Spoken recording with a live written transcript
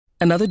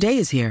Another day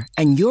is here,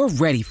 and you're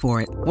ready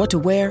for it. What to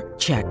wear?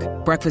 Check.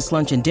 Breakfast,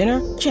 lunch, and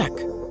dinner? Check.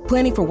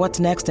 Planning for what's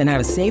next and how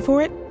to save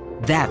for it?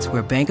 That's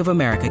where Bank of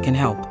America can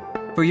help.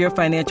 For your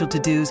financial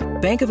to-dos,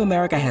 Bank of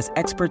America has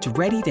experts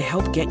ready to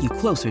help get you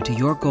closer to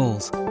your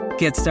goals.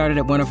 Get started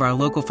at one of our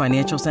local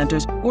financial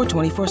centers or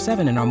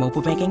 24/7 in our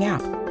mobile banking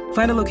app.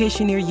 Find a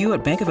location near you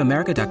at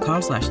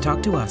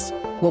bankofamerica.com/talktous.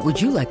 What would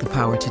you like the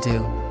power to do?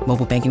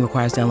 Mobile banking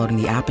requires downloading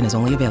the app and is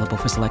only available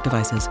for select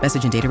devices.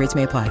 Message and data rates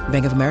may apply.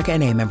 Bank of America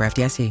N.A., member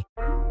FDIC.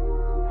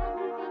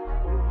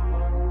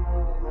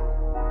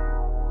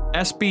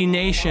 SB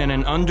Nation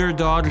and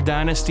Underdog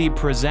Dynasty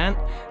present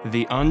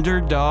the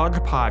Underdog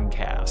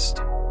Podcast.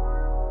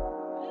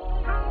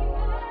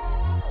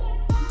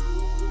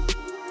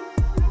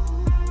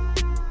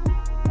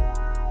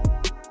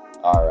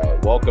 All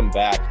right, welcome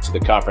back to the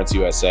Conference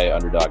USA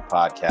Underdog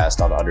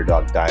Podcast on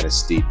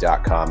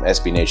UnderdogDynasty.com,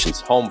 SB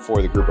Nation's home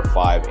for the Group of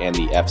Five and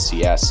the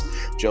FCS.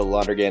 Joe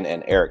Lundergan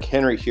and Eric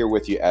Henry here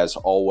with you as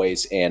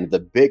always, and the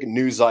big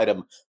news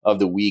item of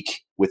the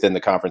week within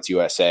the Conference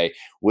USA,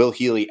 Will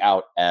Healy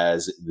out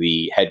as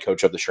the head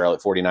coach of the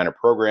Charlotte 49er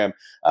program,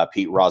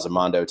 Pete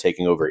Rosamondo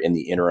taking over in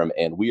the interim,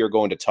 and we are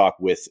going to talk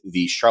with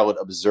the Charlotte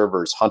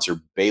Observer's Hunter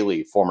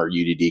Bailey, former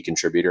UDD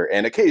contributor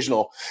and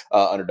occasional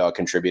Underdog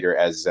contributor,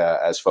 as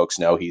folks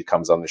know. He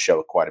comes on the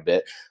show quite a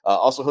bit.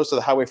 Also host of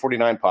the Highway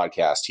 49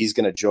 podcast. He's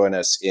going to join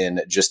us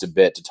in just a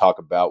bit to talk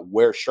about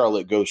where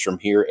Charlotte goes from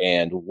here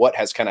and what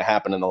has kind of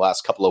happened in the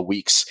last couple of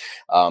weeks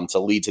to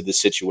lead to this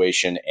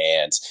situation,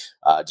 and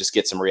just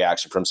get some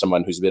reaction from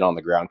someone who's been on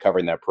the ground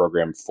covering that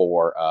program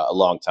for a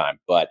long time.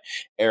 But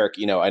Eric,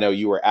 I know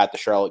you were at the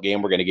Charlotte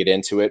game. We're going to get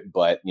into it,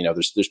 but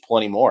there's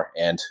plenty more.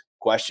 And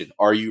question,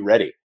 are you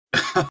ready?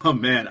 Oh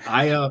man,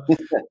 I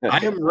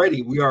am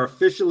ready. We are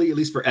officially, at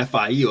least for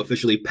FIU,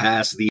 officially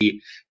past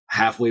the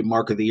halfway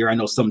mark of the year. I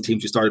know some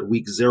teams who started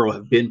week 0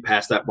 have been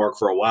past that mark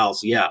for a while.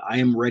 So yeah, I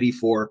am ready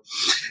for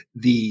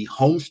the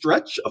home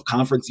stretch of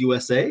Conference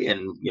USA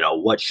and,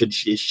 what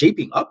is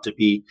shaping up to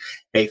be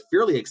a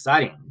fairly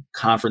exciting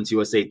Conference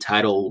USA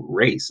title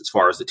race as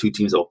far as the two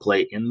teams that will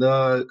play in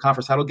the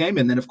conference title game.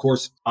 And then, of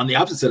course, on the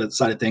opposite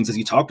side of things, as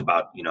you talked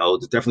about,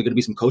 there's definitely going to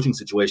be some coaching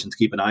situations to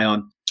keep an eye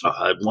on.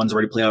 One's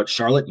already played out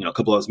Charlotte, a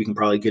couple of us we can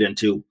probably get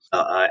into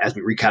as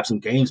we recap some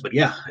games. But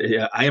yeah,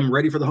 I am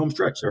ready for the home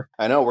stretch, sir.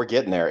 I know we're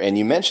getting there. And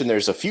you mentioned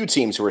there's a few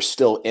teams who are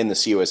still in the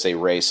CUSA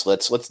race.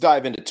 Let's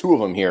dive into two of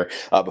them here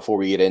before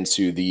we get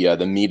into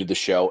the meat of the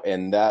show.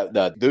 And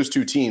those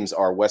two teams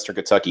are Western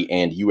Kentucky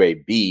and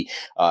UAB.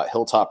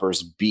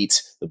 Hilltoppers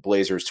beat the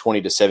Blazers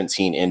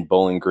 20-17 in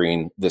Bowling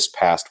Green this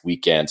past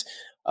weekend.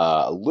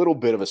 A little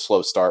bit of a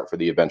slow start for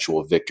the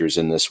eventual victors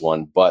in this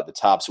one, but the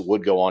Tops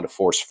would go on to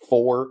force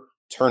 4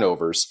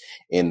 turnovers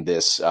in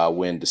this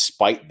win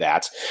despite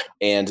that.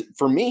 And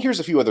for me, here's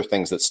a few other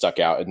things that stuck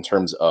out in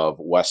terms of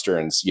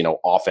Western's,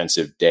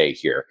 offensive day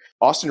here.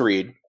 Austin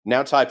Reed,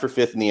 now tied for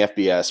 5th in the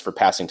FBS for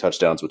passing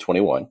touchdowns with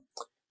 21.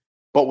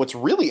 But what's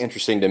really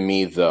interesting to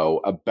me,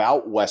 though,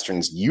 about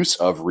Western's use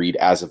of Reed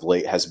as of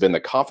late has been the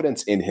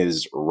confidence in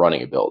his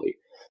running ability.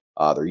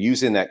 They're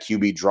using that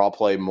QB draw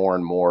play more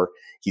and more.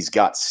 He's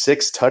got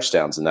 6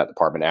 touchdowns in that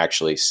department,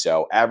 actually,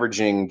 so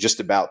averaging just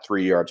about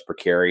 3 yards per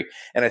carry.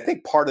 And I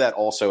think part of that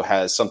also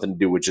has something to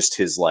do with just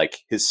his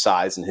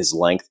size and his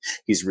length.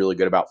 He's really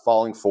good about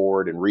falling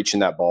forward and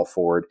reaching that ball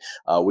forward,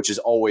 which is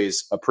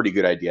always a pretty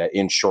good idea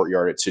in short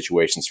yardage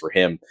situations for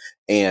him.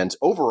 And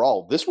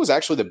overall, this was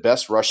actually the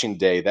best rushing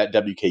day that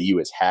WKU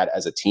has had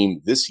as a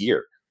team this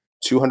year.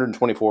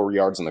 224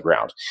 yards on the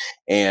ground.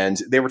 And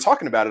they were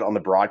talking about it on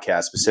the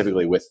broadcast,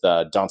 specifically with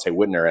Dante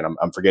Whitner, and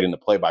I'm forgetting the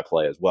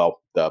play-by-play as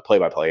well, the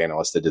play-by-play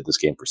analyst that did this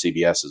game for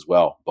CBS as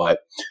well. But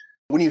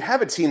when you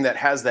have a team that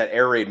has that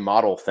air raid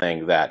model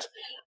thing that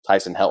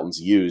Tyson Helton's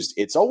used,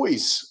 it's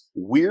always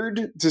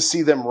weird to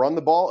see them run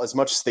the ball as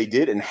much as they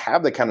did and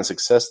have the kind of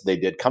success that they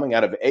did coming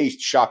out of A,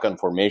 shotgun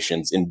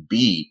formations, and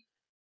B,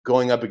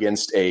 going up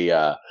against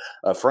a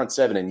front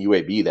 7 in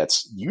UAB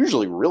that's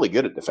usually really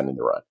good at defending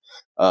the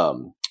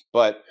run.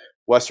 But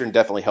Western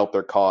definitely helped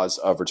their cause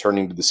of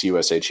returning to the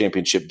CUSA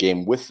championship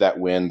game with that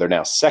win. They're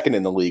now 2nd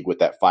in the league with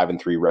that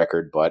 5-3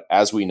 record. But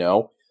as we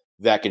know,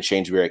 that can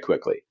change very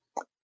quickly.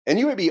 And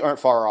UAB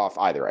aren't far off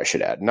either, I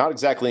should add. Not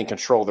exactly in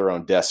control of their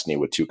own destiny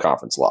with 2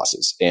 conference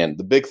losses. And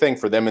the big thing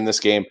for them in this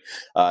game,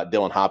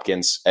 Dylan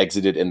Hopkins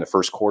exited in the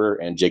first quarter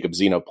and Jacob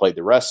Zeno played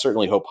the rest.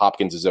 Certainly hope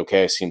Hopkins is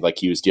okay. Seemed like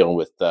he was dealing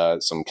with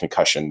some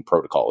concussion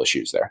protocol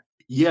issues there.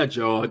 Yeah,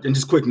 Joe. And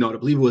just a quick note, I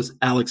believe it was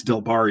Alex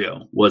Del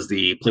Barrio was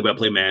the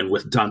play-by-play man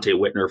with Dante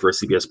Whitner for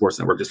CBS Sports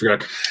Network. Just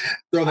figured I'd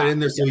throw that in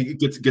there so he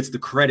gets the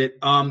credit.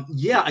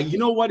 Yeah, you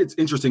know what? It's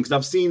interesting because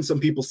I've seen some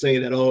people say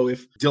that,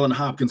 if Dylan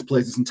Hopkins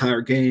plays this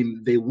entire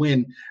game, they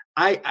win.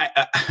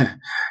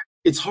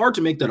 It's hard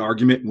to make that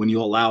argument when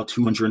you allow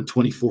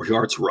 224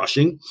 yards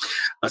rushing,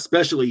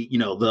 especially,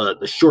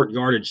 the short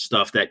yardage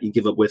stuff that you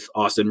give up with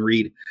Austin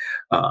Reed,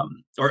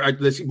 short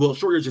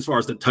yardage as far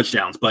as the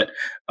touchdowns, but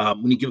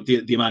when you give up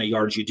the amount of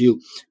yards you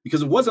do,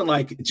 because it wasn't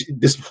like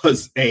this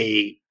was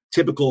a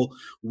typical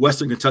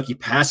Western Kentucky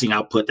passing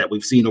output that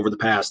we've seen over the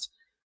past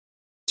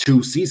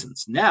 2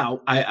 seasons.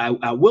 Now,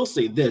 I will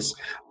say this.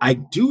 I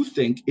do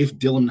think if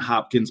Dylan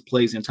Hopkins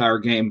plays the entire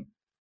game,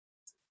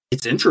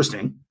 it's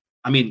interesting.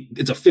 I mean,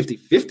 it's a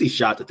 50-50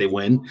 shot that they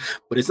win,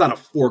 but it's not a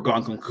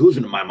foregone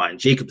conclusion in my mind.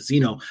 Jacob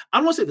Zeno, I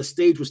don't want to say the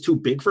stage was too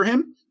big for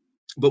him,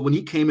 but when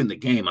he came in the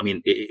game, I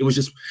mean, it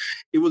was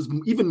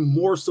even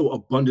more so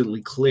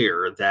abundantly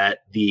clear that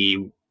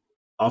the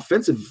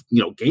offensive,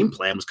 game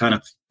plan was kind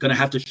of going to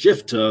have to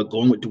shift to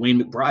going with DeWayne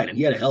McBride. And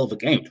he had a hell of a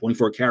game,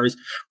 24 carries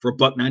for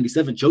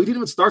 $197. Joe, he didn't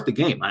even start the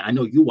game. I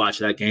know you watched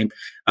that game.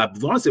 I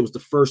want to say it was the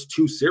first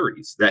 2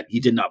 series that he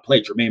did not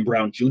play. Jermaine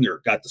Brown Jr.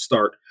 got the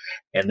start,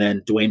 and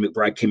then DeWayne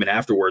McBride came in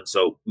afterwards.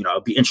 So,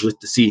 I'd be interested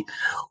to see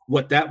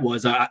what that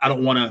was. I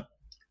don't want to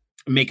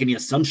make any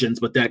assumptions,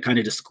 but that kind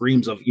of just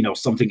screams of,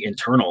 something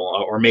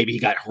internal, or maybe he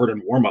got hurt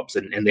in warmups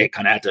and they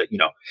kind of had to,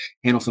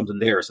 handle something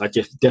there. So I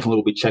just definitely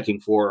will be checking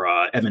for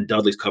Evan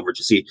Dudley's coverage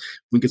to see if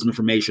we can get some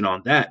information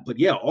on that. But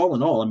yeah, all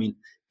in all, I mean,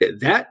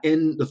 that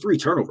and the 3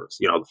 turnovers,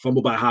 the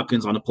fumble by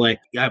Hopkins on the play.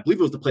 Yeah, I believe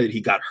it was the play that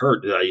he got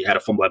hurt. He had a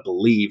fumble, I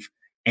believe.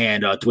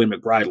 And DeWayne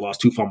McBride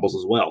lost 2 fumbles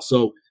as well.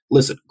 So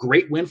listen,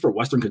 great win for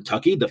Western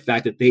Kentucky. The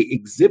fact that they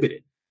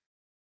exhibited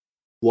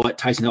what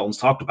Tyson Helton's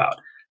talked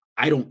about.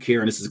 I don't care,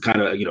 and this is kind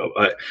of,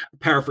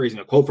 paraphrasing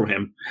a quote from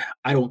him,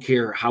 I don't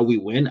care how we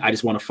win. I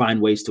just want to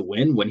find ways to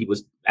win. When he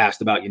was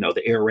asked about,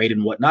 the air raid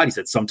and whatnot, he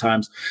said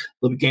sometimes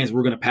there'll be games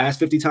we're going to pass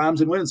 50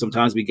 times and win, and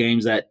sometimes be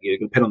games that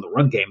depend on the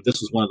run game.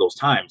 This was one of those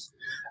times.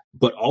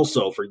 But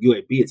also for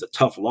UAB, it's a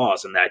tough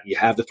loss in that you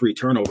have the 3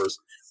 turnovers,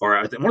 or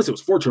I want to say it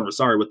was 4 turnovers,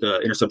 with the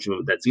interception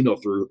that Zeno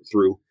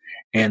threw,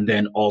 and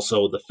then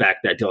also the fact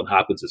that Dylan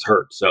Hopkins is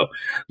hurt. So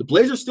the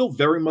Blazers still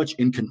very much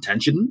in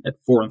contention at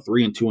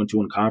 4-3 and 2-2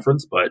 in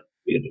conference, but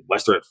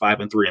Western at 5-3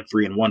 and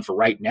 3-1 for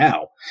right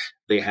now.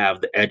 They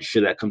have the edge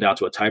should that come down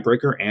to a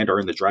tiebreaker and are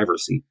in the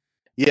driver's seat.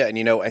 Yeah,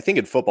 and I think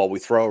in football we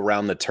throw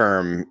around the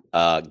term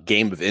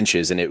game of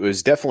inches, and it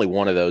was definitely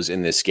one of those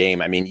in this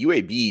game. I mean,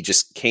 UAB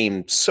just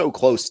came so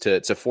close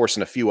to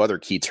forcing a few other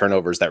key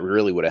turnovers that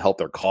really would have helped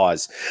their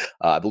cause.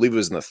 I believe it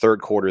was in the 3rd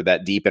quarter,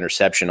 that deep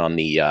interception on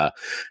the,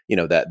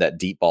 that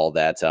deep ball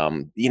that,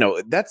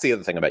 that's the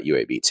other thing about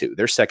UAB too.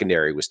 Their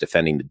secondary was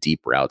defending the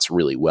deep routes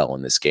really well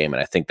in this game,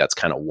 and I think that's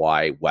kind of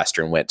why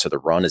Western went to the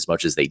run as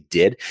much as they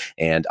did,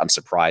 and I'm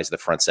surprised the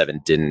front 7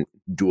 didn't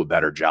do a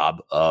better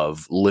job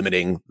of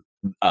limiting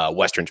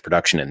Western's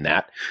production in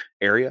that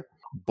area.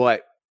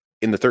 But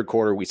in the 3rd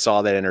quarter, we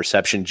saw that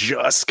interception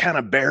just kind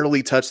of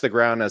barely touch the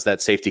ground as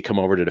that safety come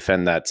over to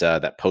defend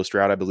that post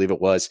route, I believe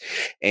it was.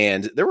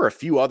 And there were a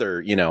few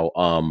other,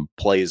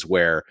 plays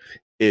where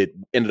it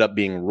ended up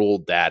being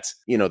ruled that,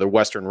 the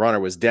Western runner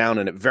was down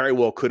and it very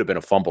well could have been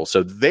a fumble.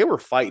 So they were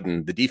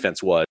fighting, the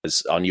defense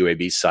was on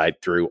UAB's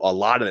side through a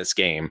lot of this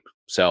game.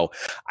 So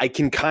I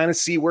can kind of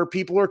see where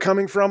people are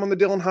coming from on the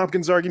Dylan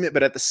Hopkins argument,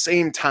 but at the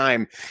same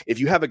time, if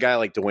you have a guy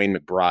like DeWayne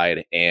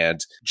McBride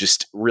and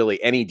just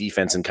really any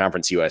defense in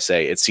Conference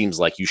USA, it seems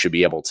like you should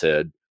be able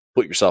to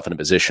put yourself in a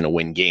position to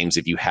win games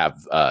if you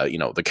have,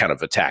 the kind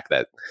of attack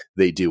that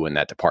they do in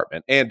that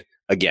department. And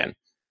again,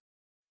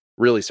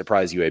 really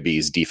surprised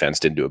UAB's defense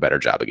didn't do a better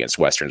job against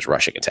Western's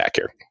rushing attack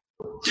here.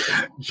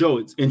 Joe,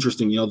 it's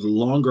interesting. The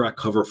longer I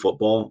cover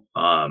football,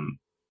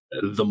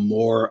 the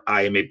more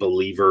I am a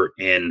believer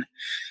in,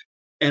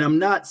 and I'm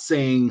not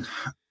saying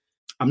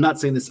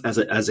this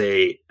as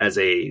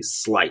a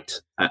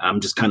slight.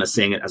 I'm just kind of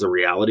saying it as a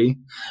reality.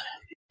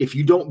 If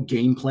you don't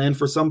game plan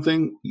for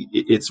something,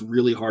 it's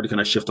really hard to kind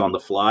of shift on the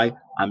fly.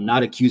 I'm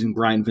not accusing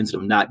Brian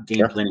Vincent of not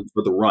game planning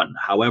for the run.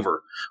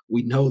 However,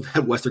 we know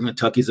that Western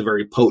Kentucky is a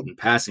very potent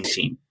passing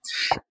team.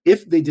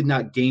 If they did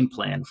not game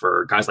plan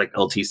for guys like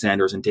LT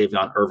Sanders and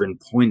Davion Irvin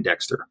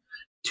Poindexter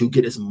to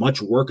get as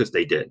much work as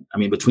they did, I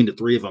mean, between the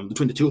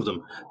 2 of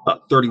them,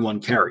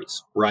 31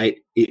 carries, right?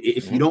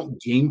 If you don't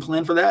game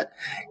plan for that,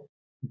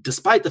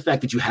 despite the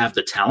fact that you have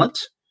the talent,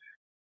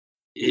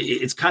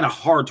 it's kind of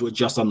hard to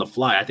adjust on the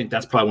fly. I think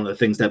that's probably one of the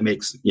things that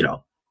makes,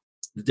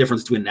 the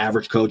difference between an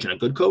average coach and a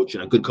good coach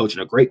and a good coach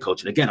and a great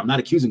coach. And again, I'm not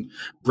accusing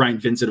Brian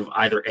Vincent of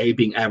either A,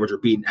 being average, or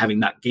B, having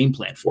not game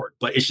plan for it.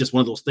 But it's just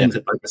one of those things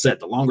that, like I said,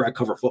 the longer I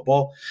cover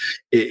football,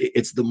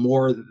 it's the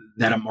more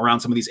that I'm around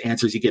some of these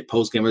answers you get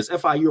post-game, whether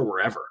it's FIU or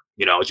wherever,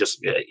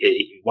 just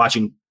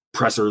watching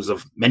pressers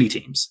of many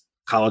teams,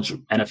 college,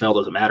 NFL,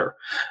 doesn't matter.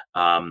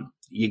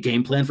 You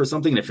game plan for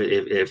something, and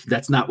if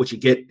that's not what you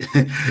get,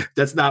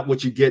 that's not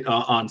what you get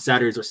on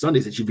Saturdays or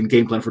Sundays that you've been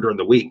game planning for during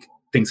the week,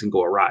 things can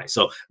go awry.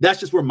 So that's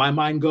just where my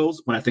mind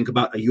goes when I think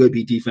about a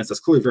UAB defense that's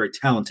clearly very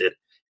talented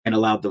and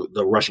allowed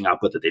the rushing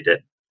output that they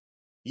did.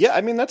 Yeah,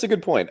 I mean, that's a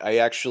good point. I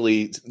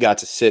actually got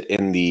to sit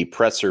in the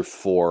presser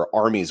for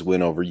Army's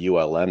win over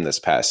ULM this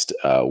past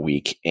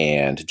week,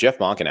 and Jeff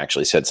Monken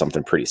actually said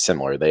something pretty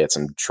similar. They had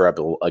some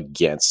trouble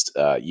against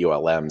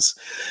ULM's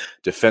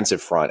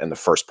defensive front in the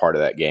first part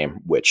of that game,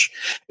 which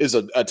is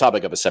a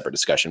topic of a separate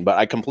discussion. But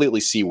I completely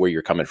see where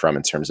you're coming from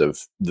in terms of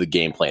the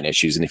game plan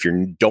issues. And if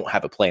you don't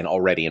have a plan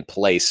already in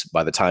place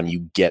by the time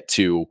you get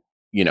to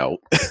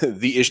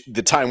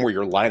the time where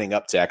you're lining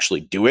up to actually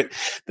do it,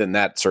 then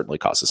that certainly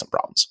causes some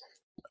problems.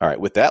 All right,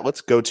 with that,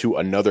 let's go to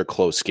another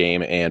close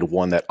game, and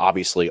one that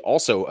obviously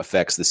also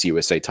affects the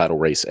CUSA title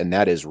race, and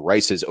that is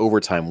Rice's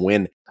overtime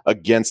win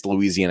against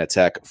Louisiana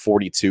Tech,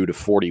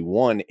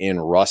 42-41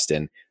 in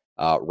Ruston.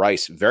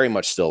 Rice very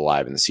much still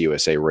alive in the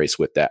CUSA race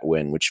with that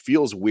win, which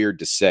feels weird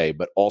to say,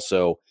 but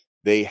also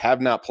they have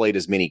not played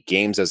as many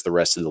games as the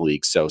rest of the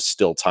league, so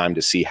still time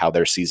to see how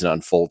their season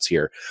unfolds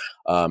here.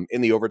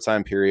 In the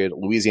overtime period,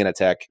 Louisiana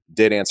Tech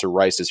did answer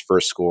Rice's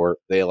first score.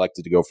 They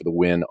elected to go for the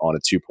win on a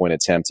 2-point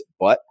attempt,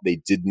 but they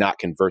did not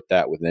convert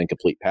that with an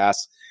incomplete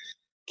pass.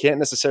 Can't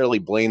necessarily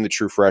blame the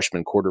true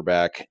freshman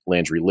quarterback,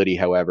 Landry Liddy,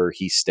 however.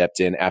 He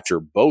stepped in after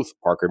both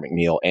Parker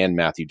McNeil and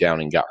Matthew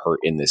Downing got hurt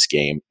in this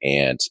game,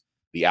 and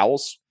the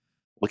Owls,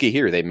 looky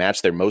here, they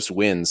matched their most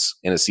wins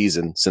in a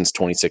season since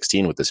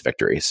 2016 with this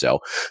victory.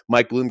 So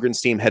Mike Bloomgren's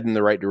team heading in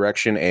the right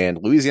direction, and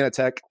Louisiana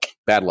Tech,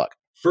 bad luck.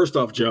 First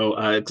off, Joe,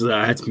 because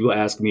I had some people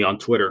ask me on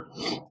Twitter,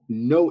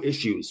 no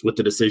issues with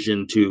the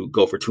decision to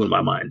go for two in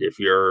my mind. If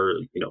you're,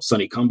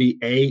 Sonny Cumbie,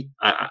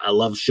 I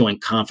love showing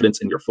confidence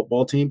in your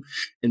football team.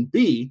 And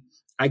B,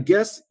 I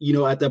guess,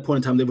 at that point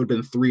in time, they would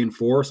have been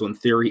 3-4. So in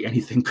theory,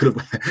 anything could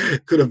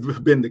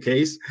have been the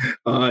case.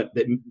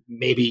 That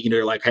maybe,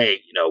 you're like,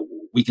 hey,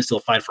 we can still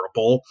fight for a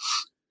bowl.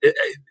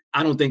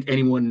 I don't think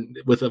anyone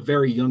with a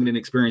very young and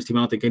inexperienced team, I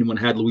don't think anyone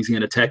had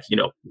Louisiana Tech,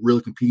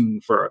 really competing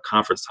for a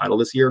conference title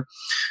this year.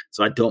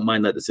 So I don't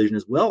mind that decision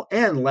as well.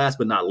 And last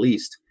but not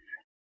least,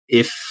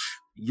 if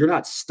you're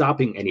not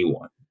stopping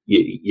anyone,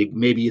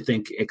 maybe you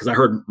think, because I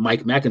heard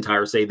Mike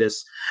McIntyre say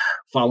this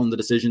following the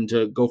decision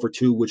to go for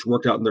two, which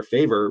worked out in their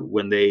favor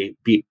when they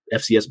beat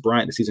FCS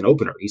Bryant the season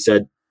opener. He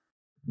said,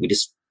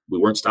 we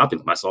weren't stopping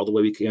them. I saw the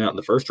way we came out in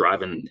the first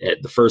drive and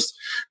at the first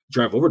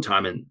drive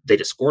overtime, and they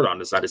just scored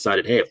on us. I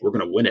decided, hey, if we're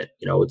going to win it,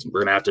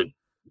 we're going to have to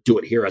do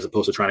it here as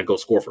opposed to trying to go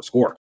score for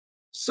score.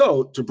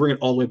 So to bring it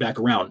all the way back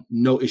around,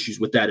 no issues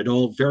with that at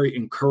all. Very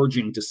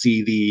encouraging to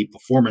see the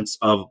performance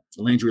of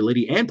Landry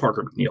Liddy and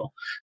Parker McNeil.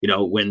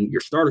 When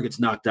your starter gets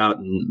knocked out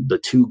and the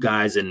two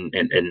guys and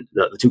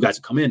the two guys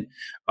that come in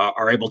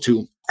are able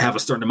to have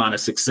a certain amount of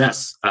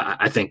success,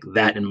 I think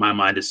that in my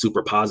mind is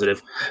super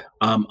positive.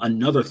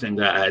 Another thing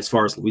that, as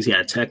far as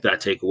Louisiana Tech, that I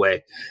take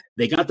away,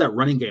 they got that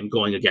running game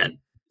going again.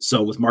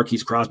 So with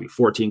Marquise Crosby,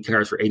 14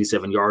 carries for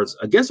 87 yards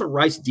against a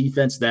Rice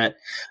defense that,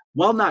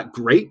 while not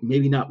great,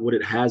 maybe not what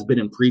it has been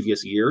in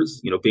previous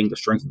years, being the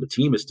strength of the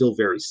team, is still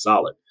very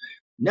solid.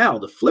 Now,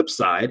 the flip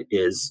side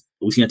is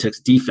Louisiana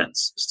Tech's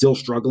defense still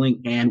struggling,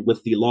 and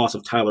with the loss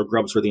of Tyler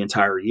Grubbs for the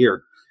entire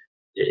year,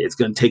 it's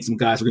going to take some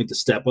guys who are going to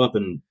step up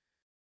and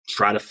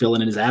try to fill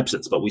in his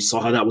absence, but we saw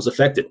how that was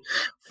affected.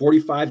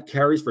 45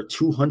 carries for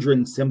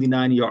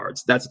 279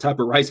 yards. That's the type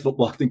of Rice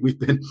football I think we've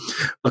been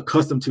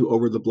accustomed to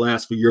over the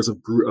last few years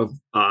of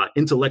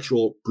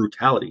intellectual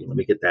brutality. Let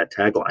me get that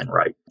tagline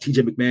right.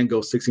 TJ McMahon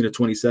goes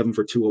 16-27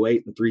 for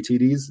 208 and 3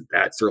 TDs.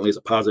 That certainly is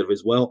a positive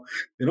as well.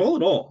 And all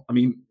in all,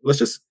 let's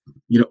just,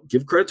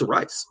 give credit to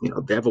Rice.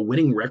 They have a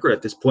winning record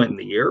at this point in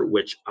the year,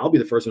 which I'll be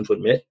the first one to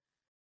admit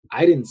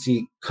I didn't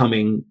see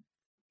coming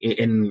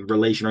in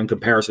relation or in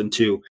comparison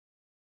to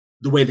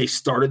the way they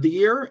started the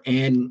year,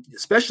 and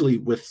especially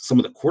with some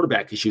of the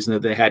quarterback issues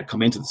that they had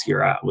come into this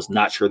year. I was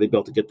not sure they'd be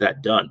able to get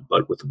that done.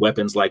 But with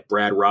weapons like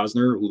Brad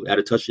Rosner, who had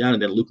a touchdown,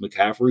 and then Luke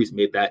McCaffrey, who's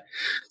made that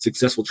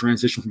successful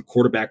transition from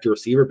quarterback to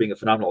receiver, being a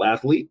phenomenal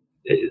athlete,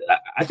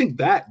 I think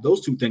that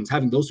those two things,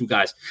 having those two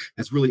guys,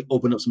 has really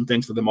opened up some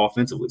things for them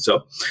offensively.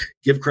 So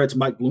give credit to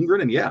Mike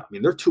Bloomgren.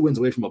 And they're 2 wins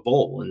away from a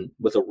bowl, and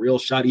with a real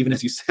shot, even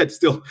as you said,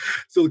 still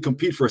to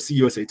compete for a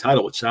CUSA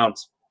title, which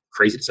sounds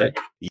crazy to say.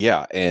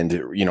 Yeah.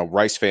 And,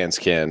 Rice fans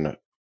can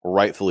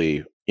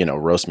rightfully,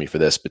 roast me for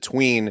this,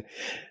 between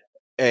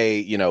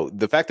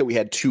the fact that we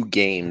had 2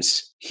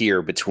 games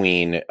here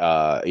between,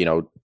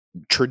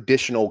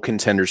 traditional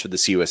contenders for the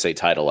CUSA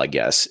title, I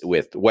guess,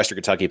 with Western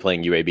Kentucky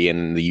playing UAB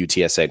and the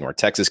UTSA North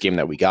Texas game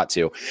that we got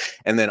to.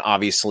 And then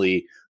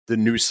obviously the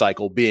news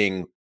cycle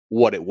being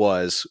what it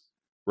was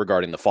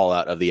regarding the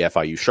fallout of the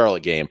FIU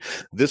Charlotte game.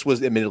 This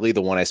was admittedly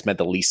the one I spent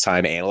the least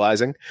time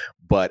analyzing,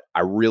 but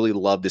I really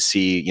love to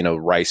see,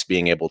 Rice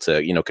being able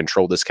to,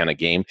 control this kind of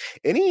game.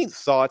 Any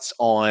thoughts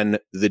on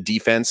the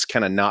defense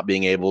kind of not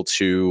being able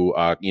to,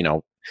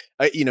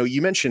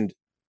 you mentioned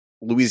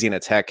Louisiana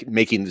Tech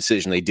making the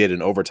decision they did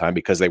in overtime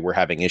because they were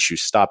having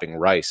issues stopping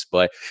Rice,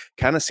 but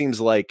kind of seems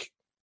like,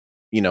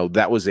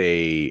 that was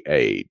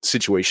a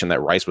situation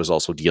that Rice was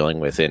also dealing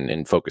with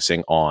in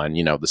focusing on,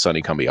 the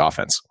Sonny Cumbie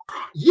offense.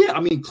 Yeah,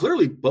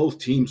 clearly both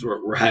teams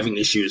were having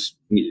issues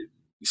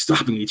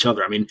stopping each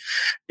other.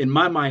 In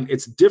my mind,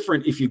 it's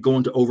different if you go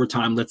into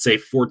overtime, let's say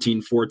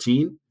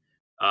 14-14,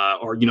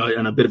 or,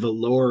 on a bit of a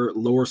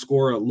lower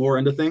score, lower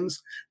end of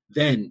things.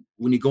 Then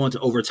when you go into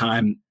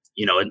overtime,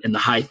 in the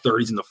high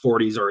 30s and the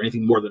 40s or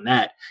anything more than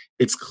that,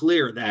 it's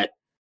clear that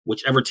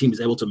whichever team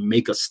is able to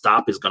make a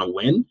stop is going to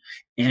win.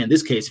 And in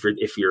this case,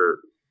 if your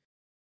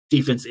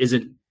defense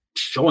isn't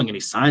showing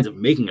any signs of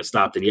making a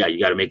stop, then you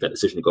got to make that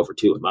decision to go for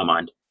 2 in my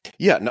mind.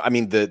 Yeah, no,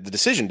 the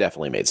decision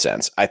definitely made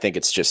sense. I think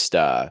it's just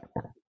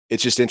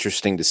it's just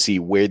interesting to see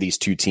where these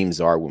two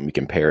teams are when we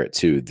compare it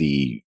to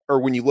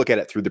when you look at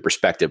it through the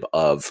perspective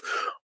of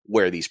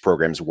where these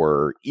programs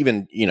were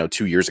even,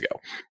 2 years ago.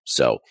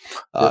 So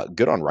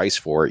good on Rice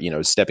for,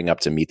 stepping up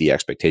to meet the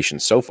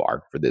expectations so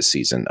far for this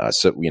season.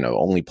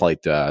 Only played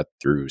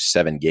through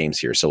 7 games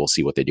here. So we'll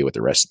see what they do with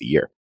the rest of the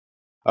year.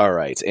 All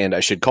right. And I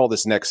should call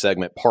this next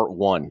segment part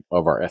 1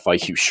 of our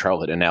FIU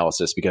Charlotte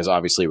analysis, because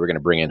obviously we're going to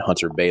bring in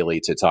Hunter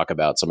Bailey to talk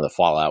about some of the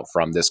fallout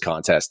from this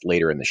contest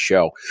later in the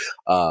show.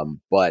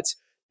 But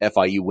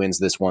FIU wins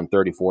this one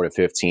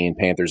 34-15.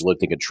 Panthers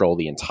looked in control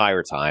the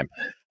entire time.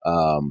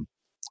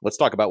 Let's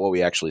talk about what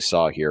we actually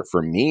saw here.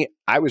 For me,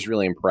 I was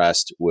really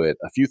impressed with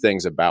a few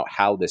things about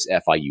how this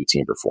FIU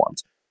team performed.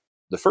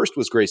 The first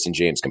was Grayson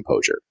James'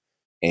 composure.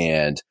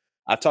 And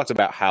I've talked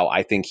about how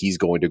I think he's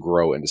going to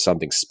grow into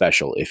something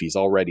special if he's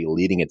already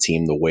leading a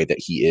team the way that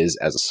he is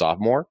as a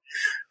sophomore.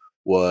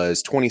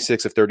 Was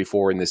 26 of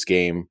 34 in this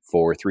game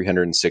for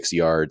 306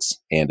 yards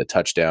and a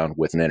touchdown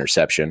with an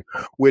interception,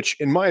 which,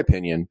 in my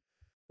opinion,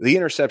 the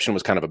interception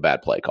was kind of a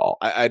bad play call.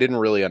 I didn't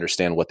really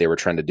understand what they were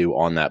trying to do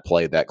on that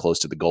play that close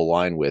to the goal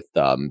line with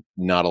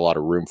not a lot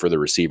of room for the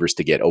receivers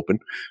to get open,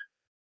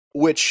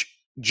 which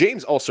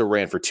James also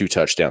ran for 2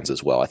 touchdowns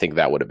as well. I think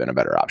that would have been a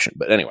better option.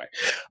 But anyway,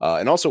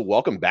 and also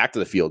welcome back to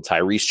the field,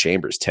 Tyrese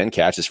Chambers, 10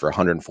 catches for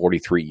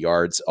 143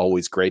 yards.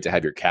 Always great to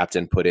have your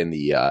captain put in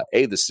the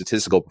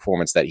statistical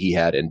performance that he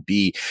had, and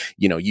B,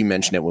 you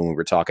mentioned it when we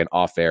were talking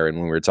off air and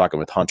when we were talking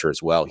with Hunter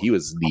as well. He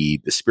was the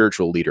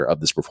spiritual leader of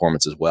this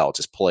performance as well.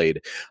 Just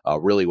played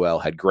really well,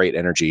 had great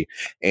energy.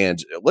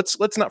 And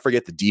let's not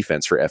forget the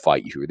defense for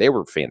FIU. They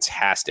were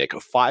fantastic.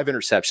 5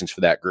 interceptions for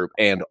that group,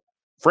 and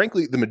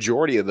frankly, the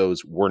majority of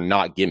those were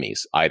not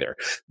gimmies either.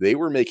 They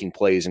were making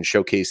plays and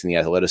showcasing the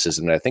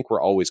athleticism that I think we're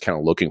always kind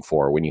of looking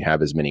for when you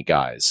have as many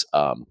guys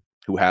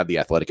who have the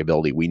athletic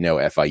ability we know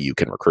FIU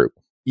can recruit.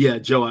 Yeah,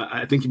 Joe,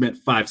 I think you meant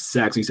 5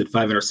 sacks. You said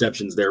 5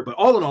 interceptions there. But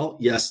all in all,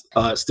 yes,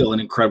 still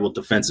an incredible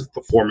defensive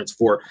performance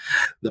for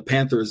the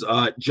Panthers.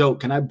 Joe,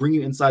 can I bring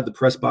you inside the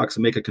press box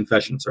and make a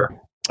confession, sir?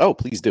 Oh,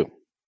 please do.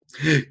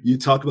 You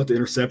talked about the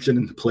interception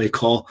and the play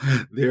call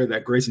there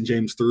that Grayson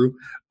James threw.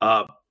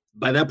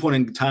 By that point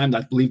in time,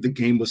 I believe the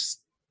game was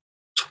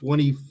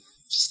 27-0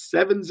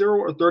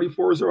 or 34-0.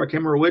 I can't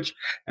remember which.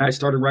 And I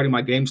started writing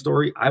my game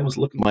story. I was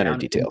looking minor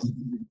detail.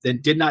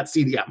 Then did not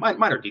see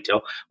minor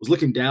detail. Was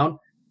looking down,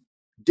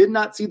 did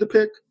not see the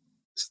pick.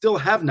 Still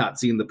have not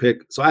seen the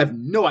pick. So I have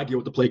no idea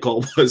what the play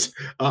call was.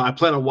 I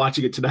plan on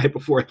watching it tonight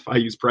before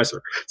FIU's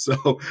presser.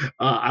 So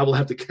I will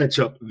have to catch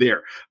up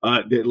there.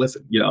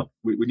 Listen,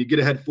 when you get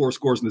ahead 4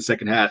 scores in the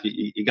second half,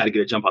 you got to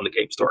get a jump on the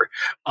game story.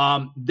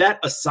 That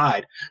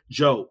aside,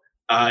 Joe,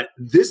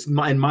 this, in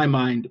my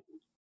mind,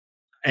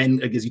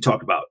 and as you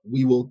talked about,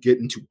 we will get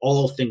into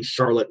all things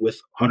Charlotte with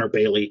Hunter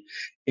Bailey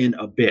in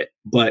a bit.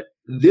 But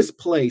this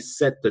play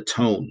set the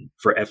tone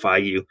for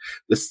FIU.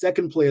 The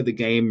second play of the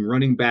game,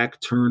 running back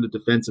turned to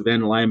defensive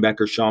end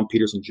linebacker Sean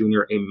Peterson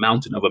Jr., a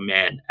mountain of a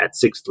man at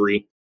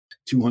 6'3",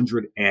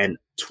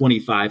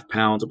 225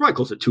 pounds, or probably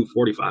close to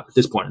 245 at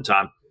this point in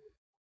time,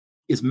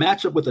 is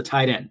matched up with a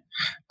tight end.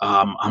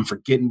 I'm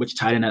forgetting which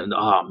tight end.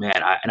 Oh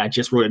man, I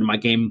just wrote it in my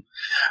game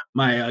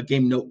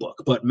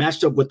notebook. But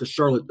matched up with the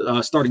Charlotte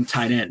starting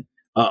tight end,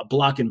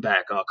 blocking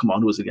back. Come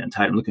on, who is it again?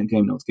 Tight end. Looking at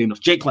game notes.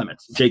 Jay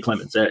Clements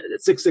at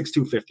 6'6",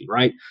 250.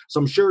 Right. So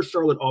I'm sure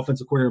Charlotte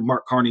offensive coordinator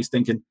Mark Carney's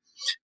thinking,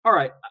 all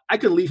right, I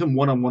can leave him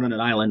one-on-one on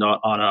an island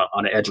on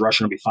an edge rush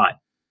and it'll be fine.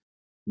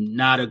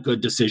 Not a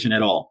good decision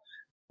at all.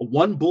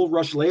 One bull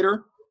rush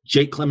later,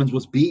 Jake Clemens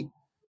was beat.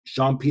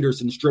 Sean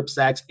Peterson strip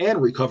sacks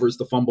and recovers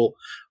the fumble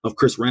of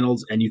Chris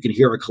Reynolds, and you can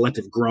hear a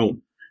collective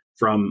groan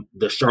from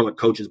the Charlotte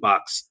coach's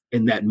box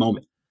in that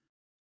moment.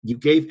 You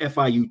gave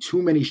FIU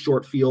too many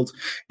short fields,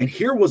 and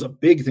here was a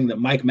big thing that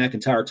Mike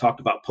McIntyre talked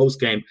about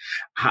post-game.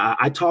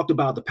 I talked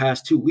about the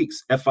past 2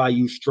 weeks,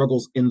 FIU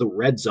struggles in the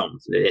red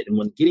zones, and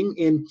when getting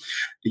in,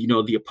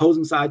 the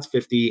opposing side's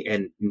 50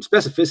 and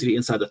specificity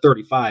inside the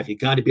 35, you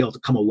got to be able to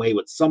come away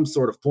with some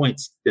sort of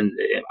points, and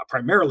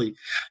primarily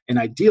and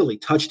ideally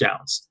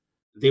touchdowns.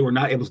 They were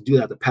not able to do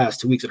that the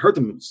past 2 weeks. It hurt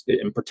them,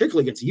 in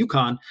particularly against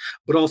UConn,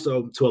 but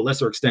also to a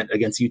lesser extent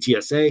against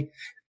UTSA.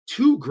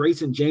 2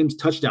 Grayson James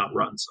touchdown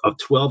runs of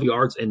 12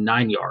 yards and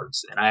 9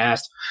 yards. And I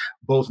asked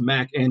both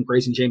Mac and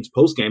Grayson James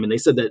postgame, and they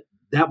said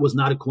that was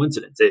not a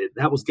coincidence.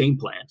 That was game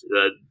planned.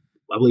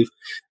 I believe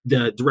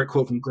the direct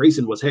quote from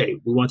Grayson was, hey,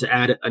 we want to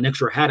add an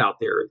extra hat out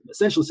there,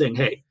 essentially saying,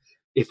 hey,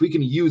 if we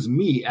can use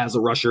me as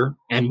a rusher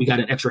and we got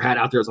an extra hat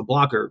out there as a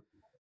blocker,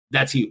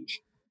 that's huge.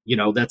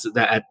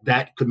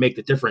 That could make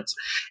the difference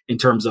in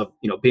terms of,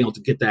 being able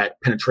to get that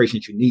penetration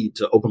that you need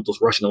to open up those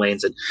rushing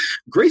lanes. And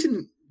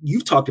Grayson,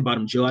 you've talked about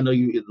him, Joe. I know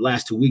you, the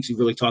last 2 weeks, you've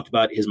really talked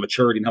about his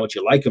maturity and how much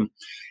you like him.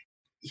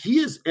 He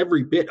is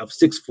every bit of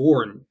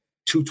 6'4" and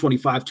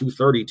 225,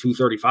 230,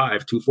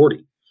 235,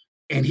 240.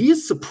 And he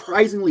is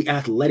surprisingly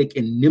athletic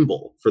and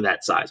nimble for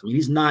that size. I mean,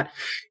 he's not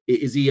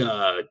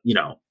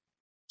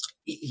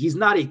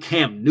a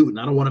Cam Newton.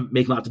 I don't want to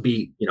make him out to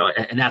be,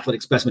 an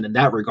athletic specimen in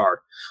that regard.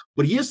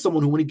 But he is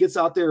someone who, when he gets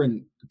out there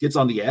and gets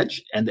on the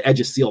edge and the edge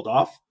is sealed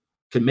off,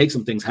 can make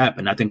some things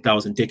happen. I think that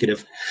was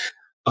indicative,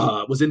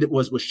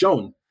 was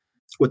shown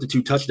with the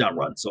 2 touchdown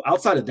runs. So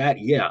outside of that,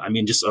 yeah, I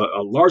mean, just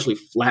a largely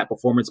flat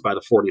performance by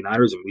the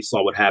 49ers. And we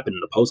saw what happened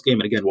in the postgame.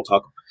 And again, we'll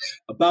talk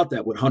about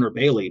that with Hunter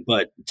Bailey,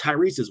 but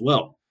Tyrese as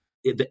well.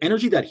 The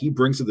energy that he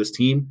brings to this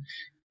team,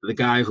 the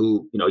guy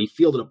who, he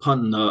fielded a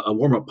punt in a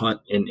warm-up punt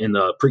in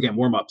the pregame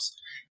warm-ups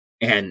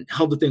and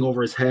held the thing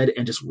over his head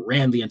and just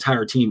ran the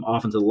entire team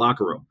off into the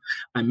locker room.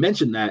 I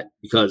mentioned that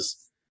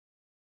because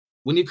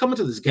when you come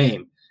into this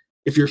game,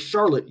 if you're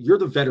Charlotte, you're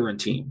the veteran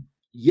team.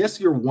 Yes,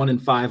 you're 1-5,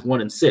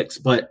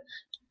 1-6, but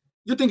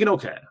you're thinking,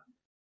 okay,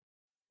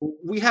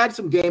 we had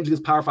some games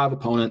against Power 5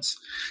 opponents.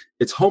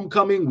 It's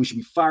homecoming. We should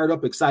be fired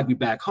up, excited to be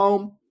back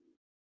home.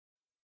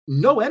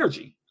 No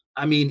energy.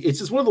 I mean, it's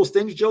just one of those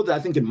things, Joe, that I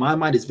think in my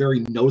mind is very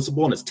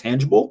noticeable and it's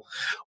tangible.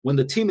 When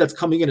the team that's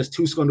coming in as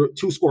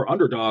two-score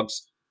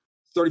underdogs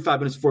 35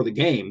 minutes before the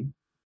game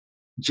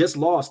just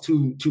lost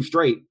two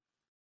straight,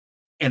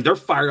 and they're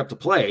fired up to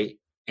play,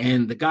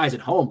 and the guys at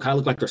home kind of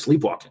look like they're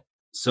sleepwalking.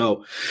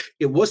 So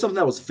it was something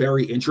that was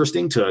very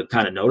interesting to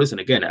kind of notice. And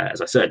again,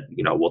 as I said,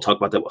 we'll talk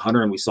about that with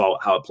Hunter, and we saw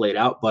how it played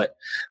out, but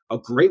a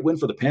great win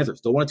for the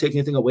Panthers. Don't want to take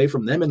anything away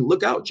from them. And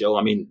look out, Joe.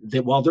 I mean,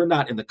 while they're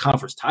not in the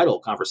conference title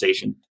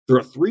conversation, they're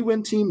a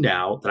 3-win team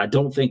now that I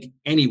don't think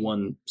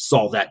anyone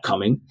saw that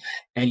coming.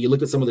 And you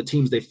look at some of the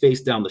teams they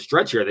faced down the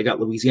stretch here. They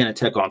got Louisiana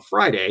Tech on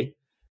Friday.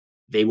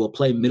 They will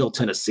play Middle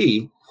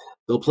Tennessee.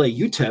 They'll play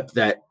UTEP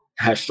that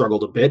has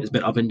struggled a bit, has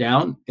been up and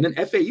down. And an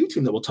FAU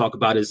team that we'll talk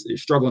about is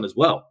struggling as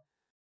well.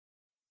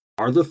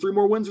 Are there 3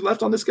 more wins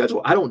left on the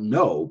schedule? I don't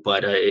know,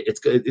 but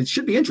it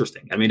should be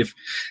interesting. I mean, if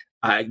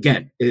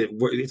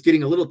it's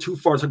getting a little too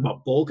far to talk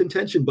about bowl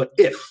contention, but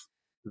if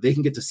they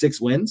can get to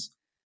 6 wins,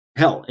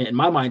 hell, in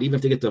my mind, even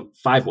if they get to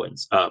 5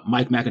 wins,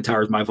 Mike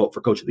McIntyre is my vote for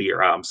Coach of the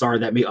Year. I'm sorry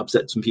that may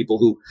upset some people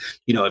who,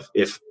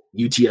 if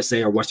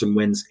UTSA or Western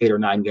wins 8 or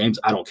 9 games,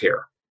 I don't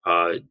care.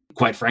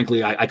 Quite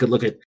frankly, I could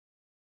look at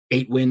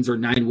 8 wins or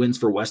 9 wins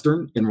for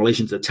Western in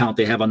relation to the talent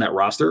they have on that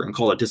roster and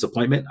call it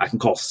disappointment. I can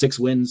call 6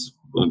 wins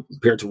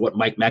compared to what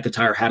Mike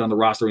McIntyre had on the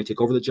roster when he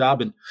took over the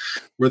job and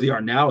where they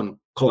are now and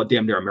call it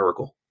damn near a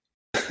miracle.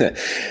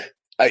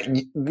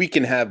 We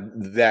can have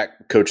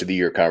that Coach of the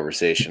Year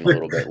conversation a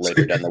little bit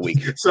later down the week.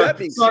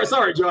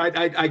 Sorry, Joe.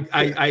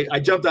 I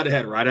jumped out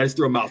ahead, right? I just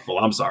threw a mouthful.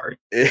 I'm sorry.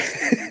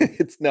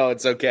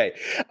 It's okay.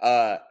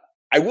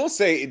 I will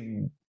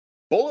say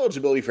bowl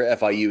eligibility for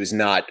FIU is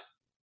not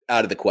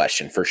out of the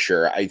question for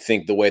sure. I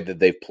think the way that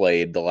they've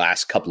played the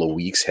last couple of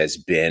weeks has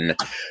been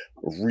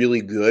really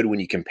good when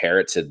you compare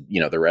it to,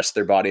 the rest of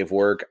their body of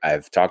work.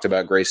 I've talked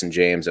about Grayson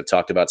James. I've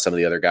talked about some of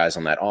the other guys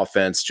on that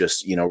offense,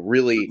 just,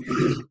 really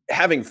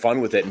having fun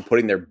with it and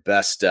putting their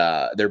best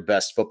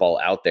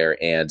football out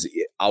there. And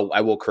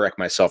I will correct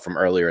myself from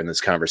earlier in this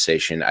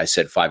conversation. I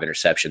said 5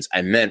 interceptions.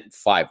 I meant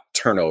 5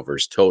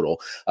 turnovers total,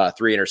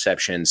 3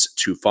 interceptions,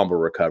 2 fumble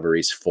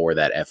recoveries for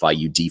that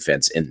FIU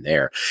defense in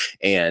there.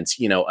 And,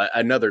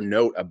 another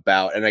note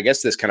about, and I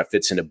guess this kind of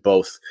fits into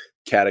both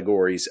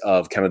categories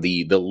of kind of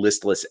the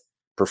listless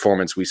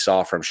performance we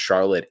saw from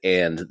Charlotte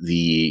and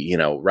the,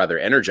 rather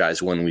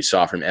energized one we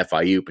saw from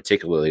FIU,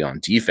 particularly on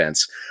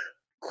defense.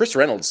 Chris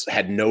Reynolds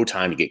had no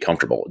time to get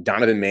comfortable.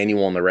 Donovan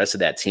Manuel and the rest of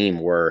that team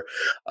were,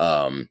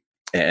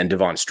 and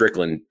Devon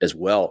Strickland as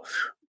well,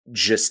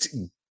 just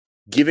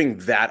giving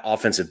that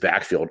offensive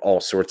backfield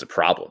all sorts of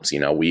problems.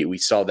 We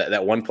saw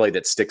that one play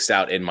that sticks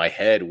out in my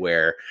head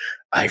where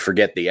I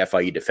forget the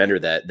FIU defender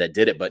that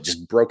did it, but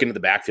just broke into the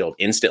backfield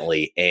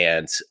instantly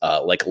and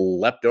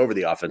leapt over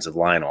the offensive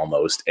line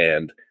almost.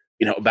 And,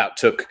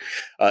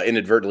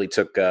 inadvertently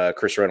took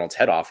Chris Reynolds'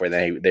 head off where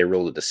they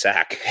ruled it a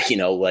sack.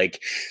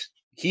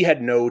 He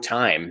had no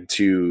time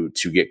to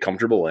get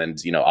comfortable. And,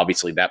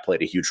 obviously that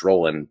played a huge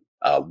role in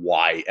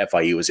why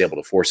FIU was able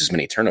to force as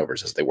many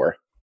turnovers as they were.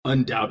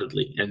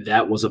 Undoubtedly. And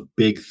that was a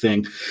big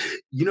thing.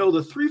 The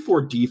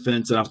 3-4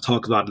 defense, and I've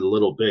talked about it a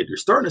little bit, you're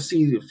starting to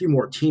see a few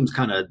more teams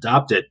kind of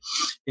adopt it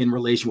in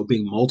relation with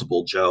being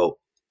multiple, Joe.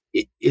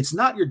 It's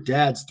not your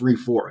dad's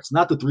 3-4. It's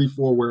not the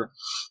 3-4 where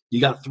you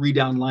got 3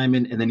 down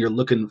linemen and then you're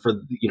looking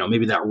for,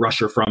 maybe that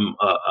rusher from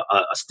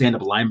a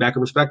stand-up linebacker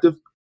perspective.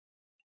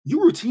 You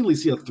routinely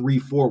see a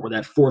 3-4 where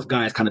that 4th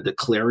guy is kind of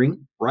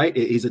declaring, right?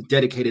 He's a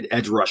dedicated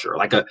edge rusher,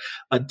 like a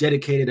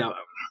dedicated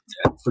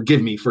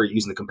forgive me for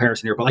using the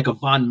comparison here, but like a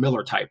Von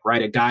Miller type,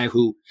 right? A guy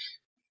who,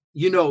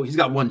 he's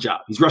got one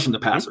job. He's rushing the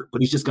passer, but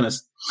he's just going to,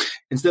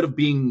 instead of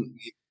being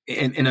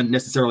in a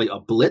necessarily a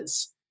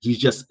blitz, he's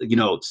just,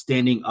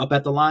 standing up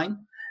at the line.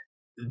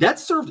 That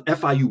served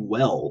FIU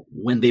well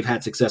when they've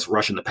had success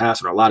rushing the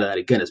passer. And a lot of that,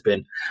 again, has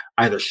been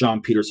either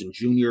Sean Peterson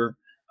Jr.,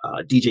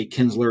 DJ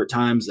Kinsler at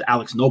times,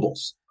 Alex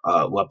Nobles,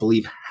 who I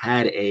believe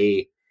had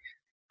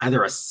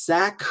either a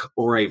sack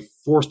or a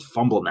forced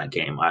fumble in that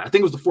game. I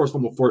think it was the forced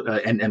fumble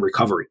and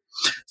recovery.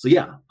 So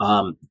yeah,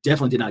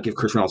 definitely did not give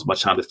Chris Reynolds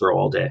much time to throw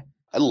all day.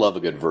 I love a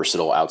good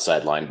versatile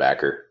outside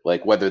linebacker.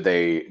 Like whether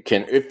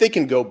if they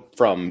can go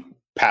from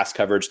pass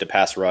coverage to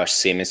pass rush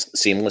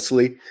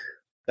seamlessly,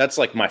 that's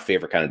like my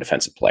favorite kind of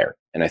defensive player.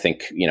 And I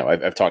think,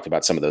 I've talked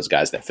about some of those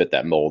guys that fit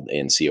that mold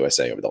in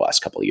CUSA over the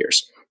last couple of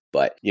years.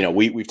 But,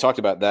 we've talked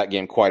about that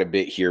game quite a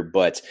bit here,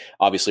 but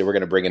obviously we're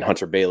going to bring in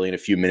Hunter Bailey in a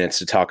few minutes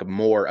to talk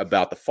more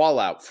about the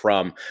fallout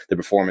from the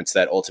performance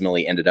that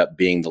ultimately ended up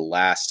being the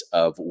last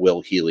of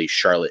Will Healy's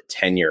Charlotte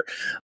tenure.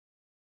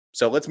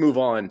 So let's move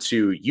on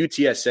to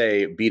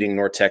UTSA beating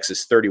North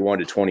Texas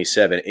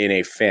 31-27 in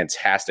a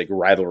fantastic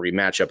rivalry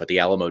matchup at the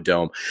Alamo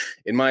Dome.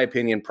 In my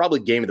opinion,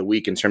 probably game of the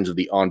week in terms of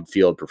the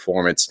on-field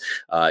performance.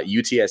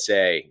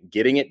 UTSA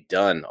getting it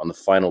done on the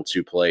final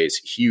two plays.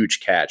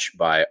 Huge catch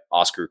by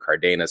Oscar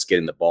Cardenas,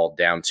 getting the ball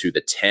down to the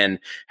 10,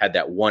 had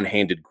that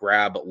one-handed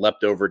grab,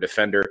 leapt over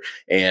defender.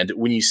 And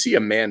when you see a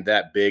man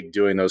that big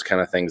doing those kind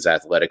of things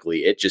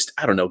athletically, it just,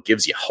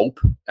 gives you hope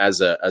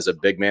as a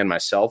big man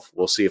myself.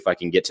 We'll see if I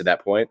can get to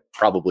that point.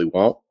 Probably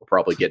won't. We'll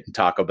probably get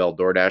Taco Bell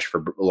DoorDash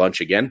for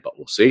lunch again, but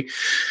we'll see.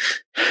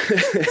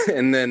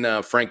 And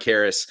then Frank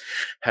Harris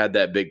had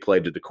that big play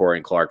to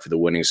DeCorian Clark for the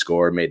winning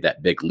score, made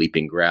that big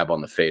leaping grab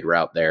on the fade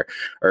route there,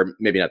 or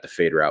maybe not the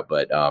fade route,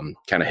 but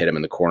kind of hit him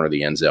in the corner of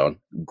the end zone.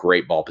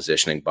 Great ball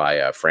positioning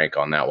by Frank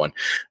on that one.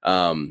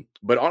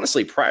 But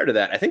honestly, prior to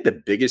that, I think the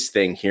biggest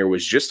thing here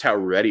was just how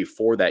ready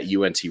for that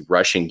UNT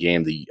rushing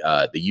game the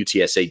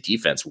UTSA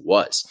defense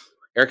was.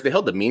 Eric, they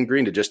held the Mean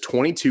Green to just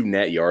 22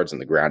 net yards on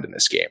the ground in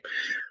this game.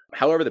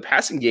 However, the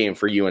passing game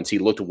for UNT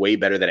looked way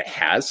better than it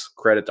has.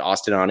 Credit to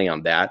Austin Ani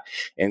on that.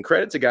 And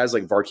credit to guys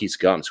like Varkey's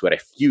Gums, who had a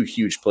few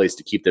huge plays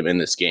to keep them in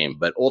this game.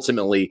 But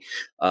ultimately,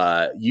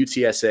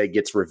 UTSA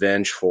gets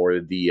revenge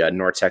for the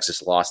North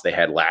Texas loss they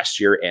had last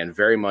year and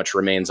very much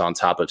remains on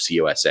top of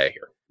CUSA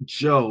here.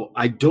 Joe,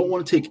 I don't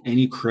want to take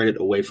any credit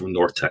away from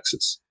North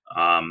Texas,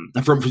 from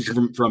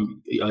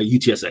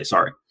UTSA,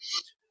 sorry.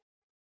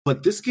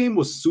 But this game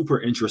was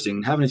super interesting,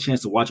 and having a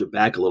chance to watch it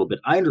back a little bit.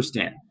 I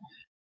understand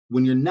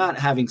when you're not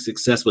having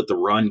success with the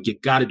run, you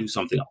got to do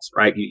something else,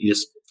 right?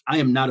 I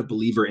am not a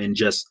believer in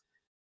just,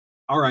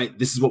 all right,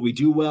 this is what we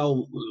do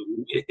well.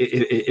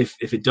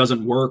 If it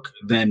doesn't work,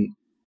 then,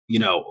 we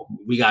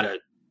got to,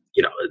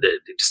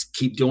 just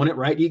keep doing it,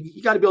 right?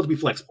 You got to be able to be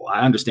flexible.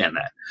 I understand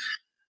that.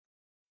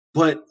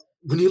 But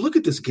when you look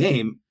at this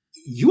game,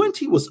 UNT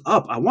was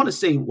up, I want to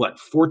say,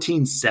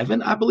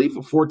 14-7, I believe,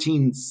 or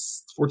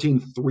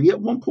 14-3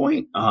 at one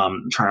point.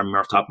 I'm trying to remember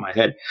off the top of my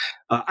head.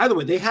 Either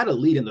way, they had a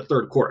lead in the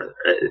third quarter.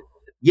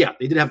 Yeah,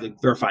 they did have to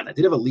verify that.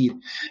 They did have a lead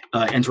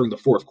entering the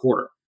fourth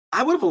quarter.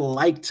 I would have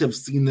liked to have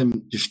seen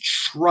them just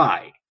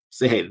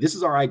say, hey, this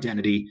is our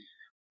identity.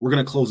 We're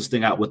going to close this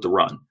thing out with the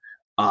run.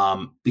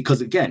 Because,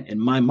 again, in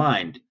my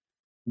mind,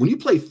 when you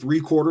play 3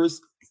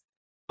 quarters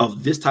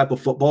of this type of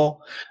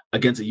football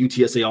against a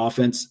UTSA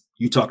offense,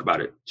 you talk about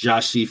it.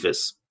 Josh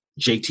Cephas,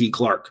 JT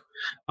Clark,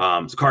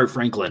 Zachary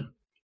Franklin,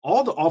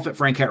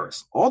 Frank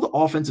Harris, all the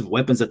offensive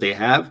weapons that they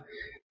have.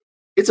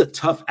 It's a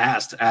tough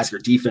ask to ask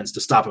your defense to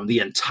stop them the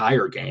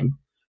entire game,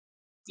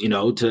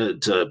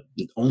 to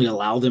only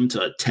allow them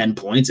to 10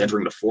 points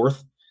entering the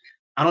fourth.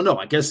 I don't know.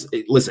 I guess,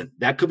 listen,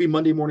 that could be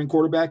Monday morning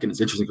quarterback. And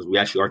it's interesting because we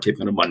actually are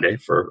taping on a Monday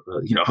for,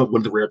 one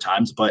of the rare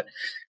times. But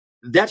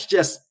that's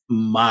just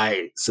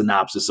my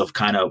synopsis of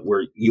kind of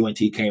where UNT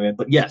came in.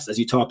 But yes, as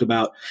you talked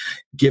about,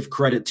 give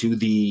credit to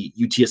the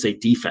UTSA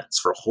defense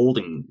for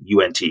holding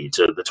UNT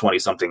to the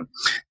 20-something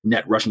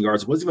net rushing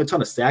yards. It wasn't even a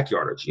ton of sack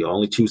yardage,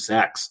 only 2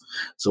 sacks.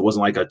 So it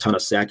wasn't like a ton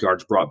of sack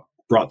yards brought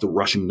the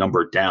rushing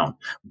number down.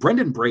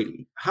 Brendan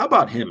Brady, how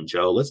about him,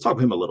 Joe? Let's talk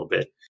about him a little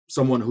bit.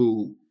 Someone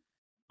who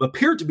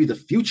appeared to be the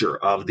future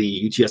of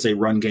the UTSA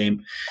run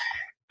game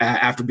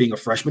after being a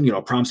freshman,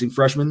 a promising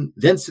freshman.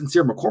 Then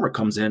Sincere McCormick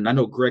comes in. I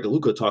know Greg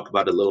Aluka talked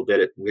about it a little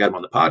bit. We had him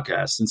on the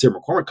podcast. Sincere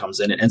McCormick comes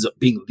in and ends up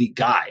being the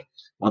guy,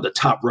 one of the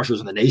top rushers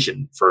in the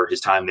nation for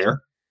his time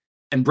there.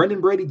 And Brendan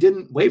Brady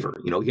didn't waver.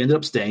 He ended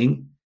up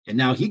staying, and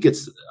now he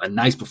gets a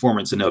nice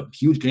performance in a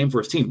huge game for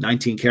his team.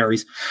 19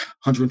 carries,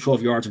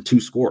 112 yards, and 2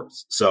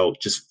 scores. So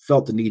just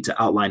felt the need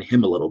to outline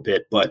him a little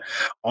bit. But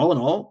all in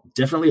all,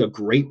 definitely a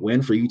great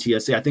win for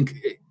UTSA. I think,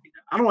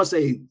 I don't want to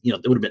say,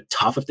 it would have been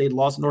tough if they'd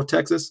lost North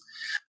Texas,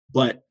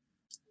 but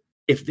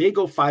if they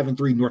go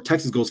 5-3, North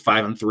Texas goes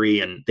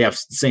 5-3, and they have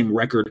the same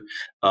record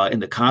in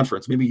the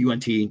conference, maybe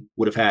UNT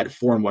would have had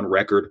 4-1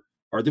 record,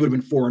 or they would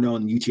have been 4-0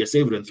 and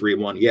UTSA would have been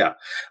 3-1. Yeah.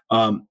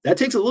 That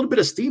takes a little bit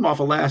of steam off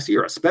of last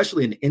year,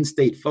 especially an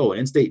in-state foe, an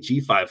in-state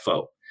G5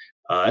 foe.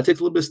 That takes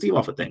a little bit of steam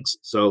off of things.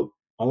 So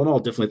all in all,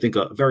 definitely think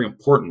a very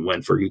important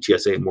win for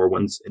UTSA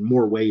in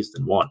more ways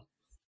than one.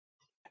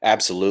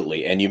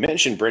 Absolutely. And you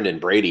mentioned Brendan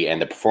Brady and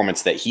the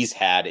performance that he's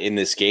had in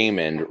this game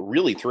and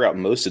really throughout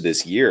most of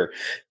this year.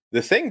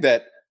 The thing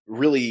that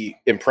really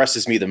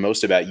impresses me the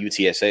most about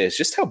UTSA is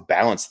just how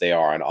balanced they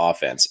are on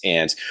offense.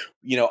 And,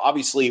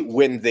 obviously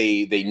when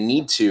they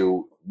need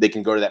to, they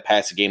can go to that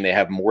passing game. They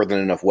have more than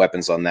enough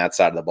weapons on that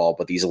side of the ball.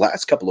 But these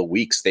last couple of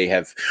weeks, they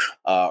have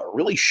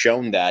really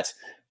shown that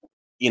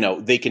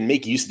they can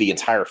make use of the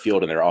entire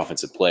field in their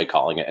offensive play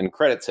calling. And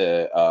credit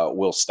to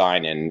Will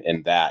Stein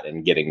and that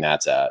and getting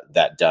that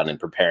done and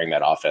preparing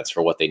that offense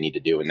for what they need to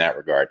do in that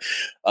regard.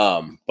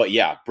 But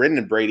yeah,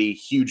 Brendan Brady,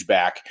 huge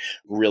back,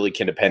 really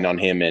can depend on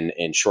him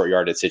in short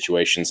yardage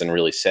situations and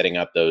really setting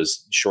up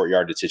those short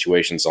yardage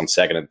situations on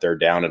second and third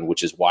down, and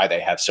which is why they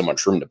have so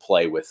much room to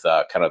play with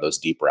kind of those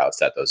deep routes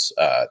that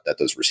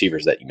those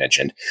receivers that you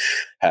mentioned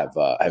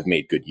have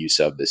made good use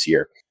of this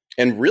year.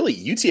 And really,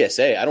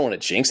 UTSA, I don't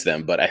want to jinx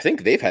them, but I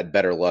think they've had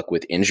better luck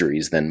with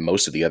injuries than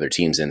most of the other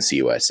teams in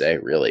CUSA,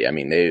 really. I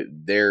mean,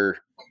 their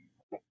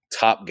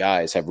top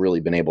guys have really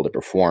been able to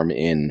perform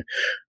in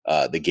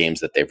the games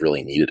that they've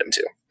really needed them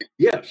to.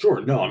 Yeah, sure.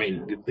 No, I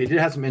mean, they did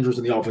have some injuries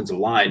in the offensive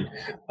line.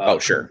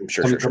 Sure.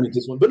 Coming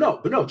this one. But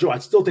no, Joe, I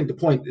still think the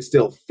point is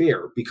still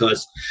fair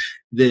because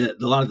a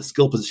lot of the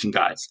skill position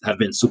guys have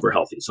been super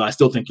healthy. So I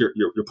still think your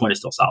point is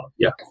still solid.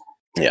 Yeah.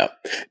 Yeah.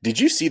 Did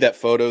you see that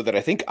photo that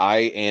I think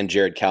I and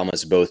Jared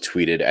Kalmas both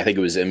tweeted? I think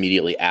it was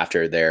immediately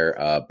after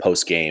their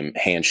post-game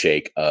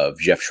handshake of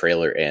Jeff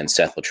Traylor and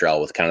Seth Luttrell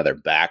with kind of their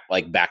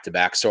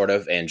back-to-back sort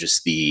of, and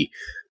just the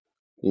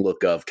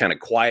look of kind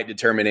of quiet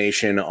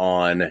determination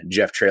on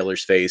Jeff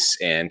Traylor's face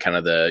and kind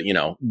of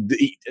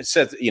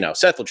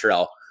Seth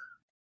Luttrell,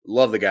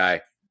 love the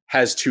guy,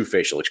 has two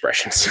facial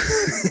expressions.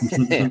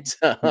 And,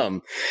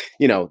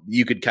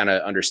 you could kind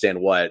of understand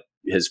what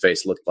his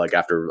face looked like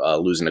after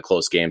losing a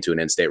close game to an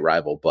in-state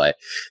rival. But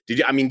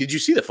did you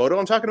see the photo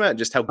I'm talking about?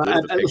 Just how good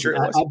of a picture it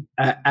was?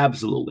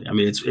 Absolutely. I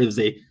mean, it was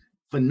a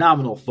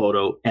phenomenal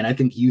photo. And I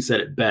think you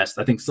said it best.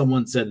 I think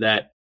someone said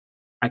that,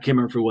 I can't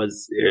remember if it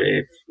was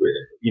a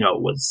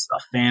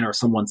fan or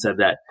someone said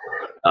that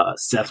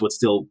Seth would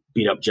still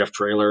beat up Jeff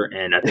Traylor.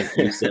 And I think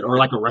you said, or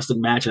like a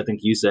wrestling match, I think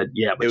you said,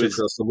 yeah, but Jeff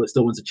Traylor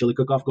still wins the chili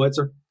cook-off. Go ahead,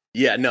 sir.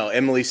 Yeah, no,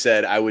 Emily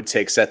said I would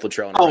take Seth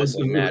Luttrell in a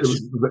wrestling match. It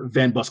was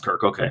Van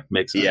Buskirk. Okay,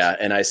 makes sense. Yeah,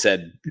 and I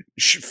said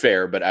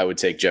fair, but I would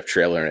take Jeff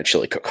Traylor in a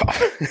chili cook-off.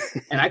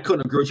 And I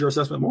couldn't agree with your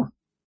assessment more.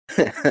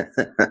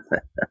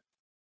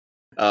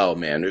 Oh,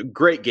 man,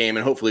 great game,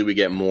 and hopefully we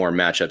get more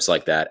matchups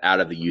like that out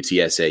of the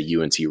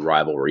UTSA-UNT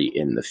rivalry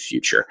in the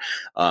future.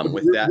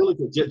 With that, really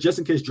quick, just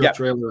in case Jeff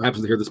Traylor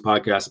happens to hear this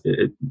podcast,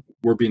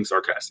 we're being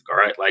sarcastic, all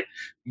right? Like,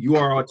 you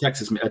are a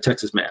Texas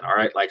man, all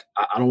right? Like,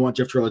 I don't want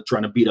Jeff Traylor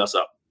trying to beat us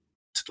up.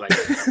 To like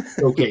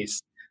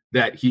showcase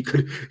that he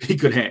could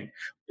hang.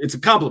 It's a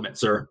compliment,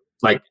 sir.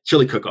 Like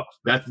chili cook-off.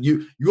 That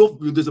you'll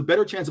there's a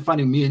better chance of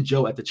finding me and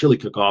Joe at the chili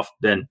cook-off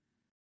than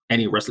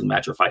any wrestling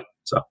match or fight.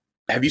 So,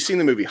 have you seen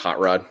the movie Hot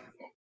Rod?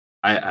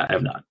 I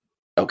have not.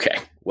 Okay.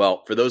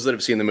 Well, for those that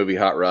have seen the movie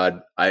Hot Rod,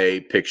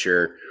 I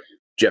picture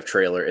Jeff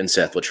Traylor and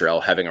Seth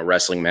Luttrell having a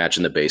wrestling match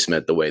in the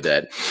basement the way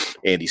that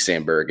Andy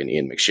Samberg and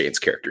Ian McShane's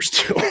characters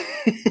do.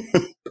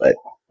 But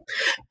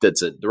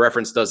that's it. The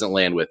reference doesn't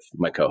land with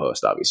my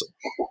co-host, obviously.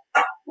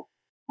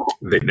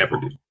 They never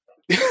do.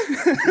 I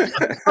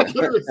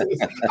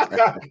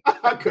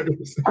couldn't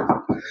resist.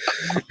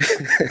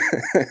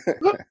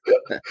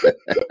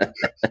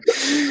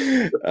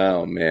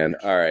 Oh man!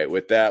 All right,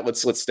 with that,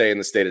 let's stay in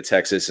the state of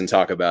Texas and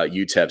talk about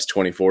UTEP's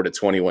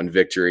 24-21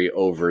 victory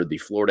over the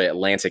Florida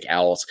Atlantic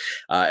Owls.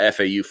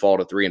 FAU fall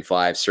to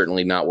 3-5,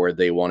 certainly not where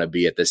they want to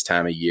be at this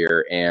time of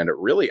year. And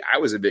really, I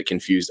was a bit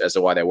confused as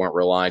to why they weren't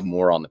relying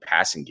more on the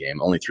passing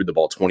game. Only threw the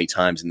ball 20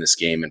 times in this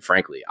game, and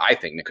frankly, I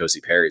think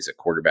N'Kosi Perry is a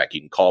quarterback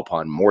you can call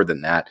upon more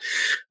than that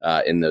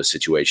in those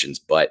situations.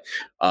 But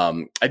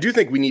I do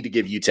think we need to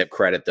give UTEP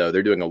credit, though.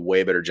 They're doing a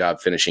way better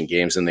job finishing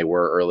games than they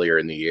were earlier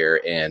in the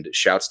year. And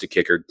shouts to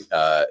kicker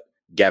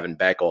Gavin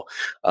Beckel.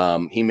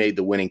 He made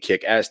the winning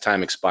kick as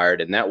time expired,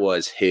 and that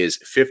was his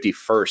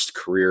 51st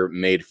career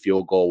made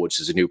field goal, which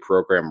is a new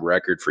program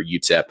record for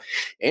UTEP.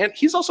 And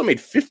he's also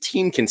made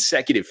 15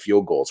 consecutive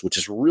field goals, which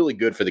is really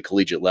good for the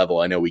collegiate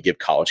level. I know we give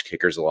college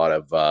kickers a lot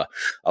of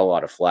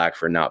flack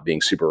for not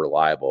being super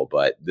reliable,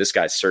 but this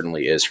guy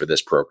certainly is for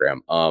this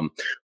program.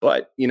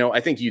 But,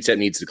 I think UTEP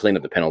needs to clean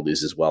up the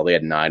penalties as well. They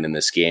had 9 in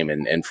this game,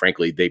 and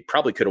frankly, they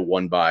probably could have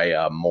won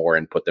by more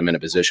and put them in a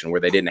position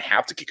where they didn't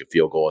have to kick a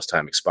field goal as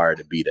time expired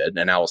to beat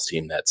an Owls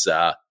team that's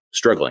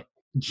struggling.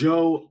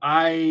 Joe,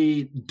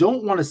 I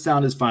don't want to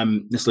sound as if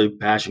I'm necessarily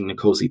bashing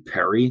N'Kosi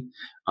Perry.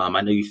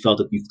 I know you felt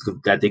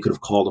that they could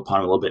have called upon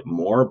him a little bit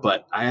more,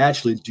 but I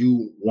actually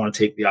do want to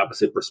take the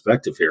opposite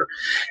perspective here.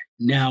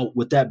 Now,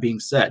 with that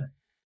being said,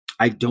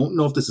 I don't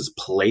know if this is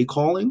play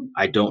calling.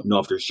 I don't know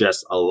if there's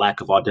just a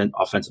lack of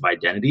offensive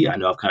identity. I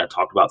know I've kind of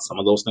talked about some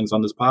of those things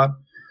on this pod.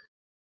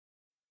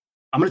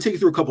 I'm going to take you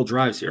through a couple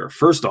drives here.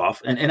 First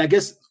off, and I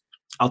guess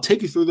I'll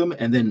take you through them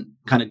and then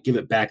kind of give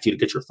it back to you to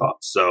get your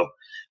thoughts. So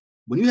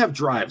when you have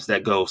drives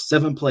that go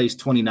 7 plays,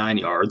 29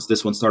 yards,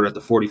 this one started at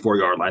the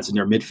 44-yard line, so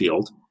near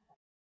midfield.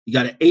 You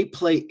got an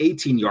 8-play,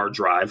 18-yard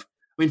drive.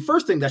 I mean,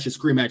 first thing that should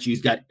scream at you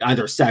is got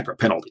either a sack or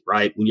penalty,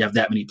 right? When you have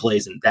that many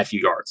plays and that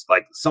few yards,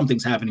 like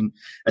something's happening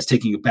that's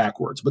taking you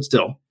backwards. But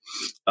still,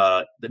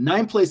 the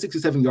 9-play,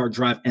 67-yard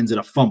drive ends in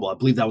a fumble. I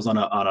believe that was on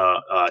a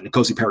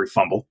N'Kosi Perry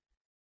fumble.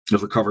 It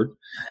was recovered.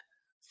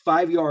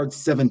 5-yard,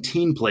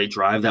 17-play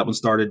drive. That one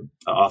started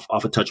off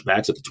a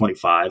touchback, so at the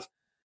 25.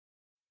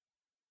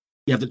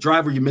 You have the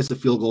drive where you miss the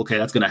field goal. Okay,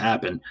 that's going to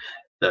happen.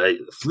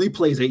 3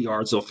 plays, 8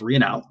 yards, so 3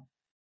 and out.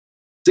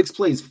 6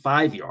 plays,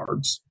 5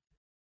 yards,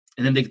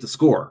 and then they get the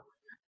score.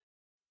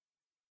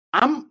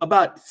 I'm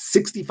about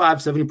 65,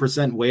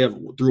 70% way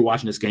through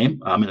watching this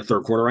game. I'm in the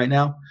third quarter right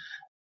now.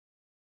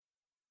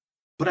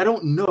 But I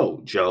don't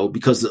know, Joe,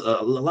 because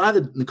a lot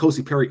of the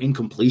N'Kosi Perry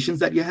incompletions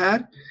that you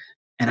had,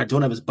 and I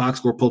don't have his box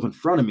score pulled up in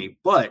front of me,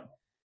 but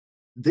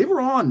they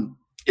were on.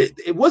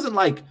 It wasn't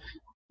like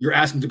you're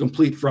asking to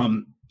complete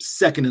from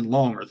 2nd and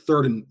long or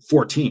 3rd and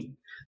 14.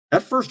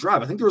 That first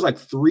drive, I think there was like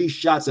 3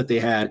 shots that they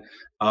had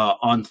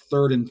on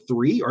 3rd and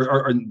 3,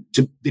 or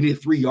they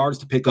needed 3 yards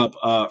to pick up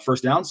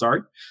first down.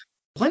 Sorry.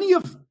 Plenty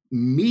of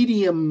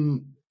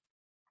medium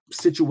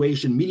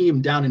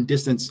down and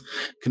distance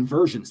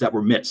conversions that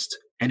were missed.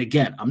 And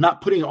again, I'm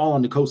not putting it all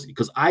on N'Kosi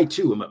because I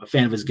too am a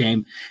fan of his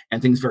game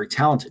and think he's very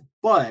talented.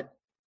 But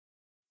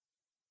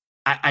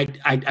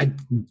I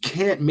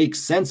can't make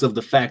sense of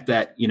the fact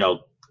that,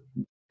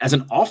 as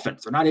an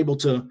offense, they're not able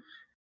to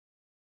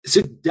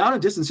sit down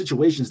and distance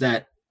situations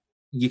that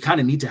you kind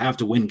of need to have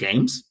to win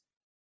games.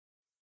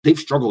 They've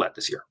struggled at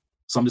this year.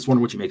 So I'm just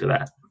wondering what you make of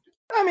that.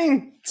 I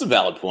mean, it's a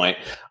valid point.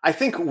 I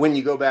think when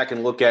you go back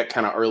and look at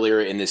kind of earlier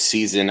in this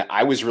season,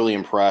 I was really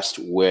impressed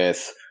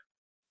with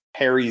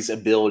Perry's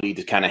ability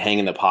to kind of hang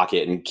in the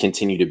pocket and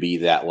continue to be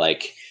that,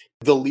 like,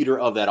 the leader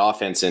of that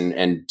offense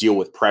and deal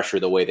with pressure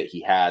the way that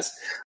he has.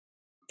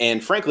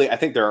 And frankly, I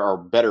think there are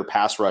better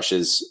pass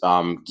rushes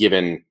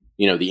given,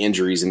 the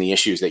injuries and the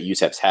issues that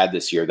UTEP's had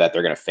this year that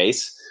they're going to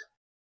face.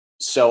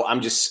 So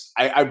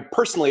I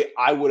personally,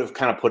 I would have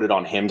kind of put it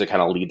on him to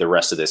kind of lead the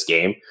rest of this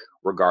game,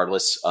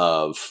 regardless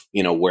of,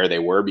 where they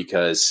were,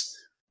 because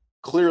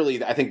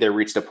clearly I think they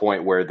reached a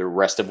point where the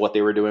rest of what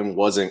they were doing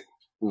wasn't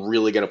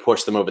really going to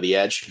push them over the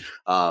edge.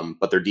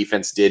 But their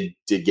defense did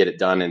get it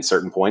done in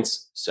certain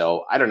points.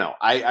 So I don't know.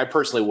 I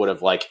personally would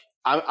have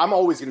I'm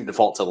always going to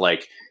default to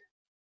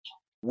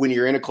when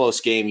you're in a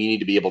close game, you need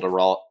to be able to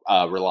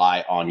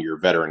rely on your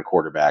veteran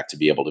quarterback to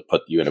be able to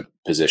put you in a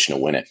position to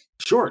win it.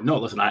 Sure. No,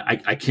 listen,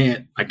 I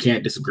can't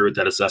disagree with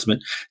that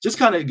assessment. Just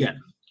kind of, again,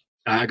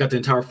 I got the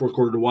entire fourth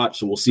quarter to watch,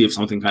 so we'll see if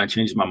something kind of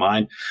changes my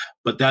mind.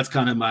 But that's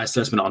kind of my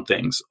assessment on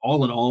things.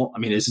 All in all, I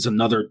mean, this is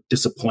another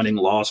disappointing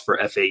loss for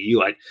FAU.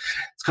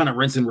 It's kind of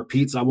rinse and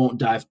repeat, so I won't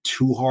dive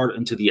too hard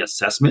into the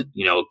assessment.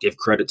 Give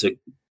credit to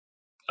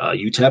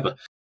UTEP,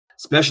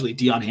 especially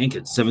Deion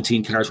Hankins,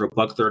 17 carries for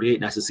 $138.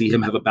 Nice to see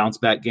him have a bounce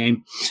back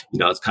game.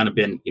 It's kind of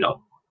been,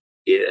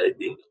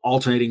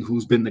 alternating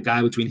who's been the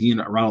guy between he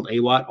and Ronald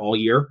Awatt all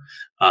year.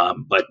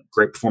 But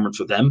great performance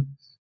for them.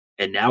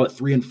 And now at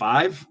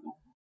 3-5,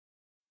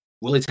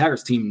 Willie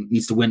Taggart's team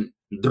needs to win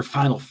their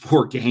final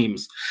 4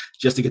 games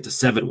just to get to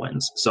 7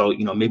 wins. So,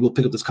 maybe we'll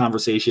pick up this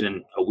conversation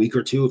in a week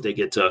or two if they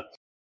get to.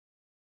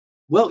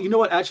 Well, you know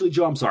what? Actually,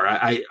 Joe, I'm sorry.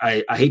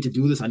 I hate to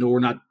do this. I know we're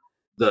not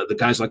the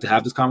guys who like to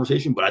have this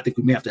conversation, but I think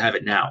we may have to have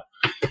it now.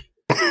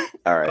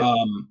 All right.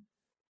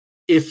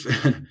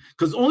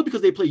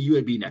 Because they play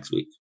UAB next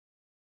week.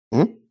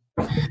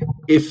 Mm-hmm.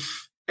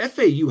 If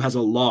FAU has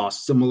a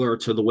loss similar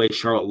to the way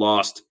Charlotte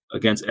lost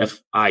against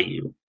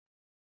FIU,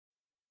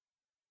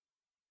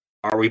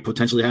 are we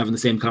potentially having the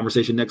same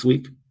conversation next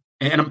week?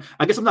 And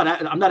I guess I'm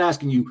not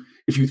asking you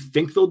if you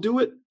think they'll do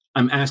it.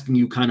 I'm asking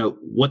you kind of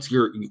what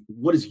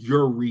is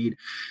your read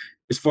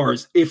as far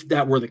as if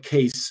that were the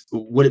case,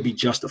 would it be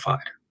justified?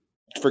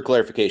 For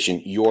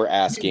clarification, you're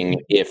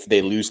asking if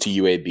they lose to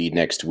UAB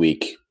next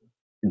week,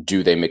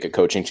 do they make a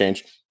coaching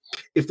change?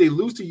 If they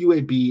lose to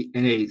UAB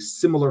in a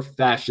similar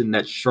fashion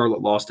that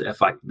Charlotte lost to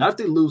FIU, not if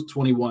they lose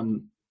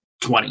 21-20,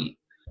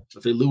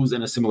 if they lose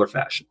in a similar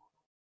fashion.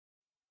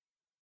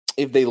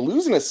 If they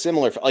lose in a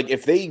similar,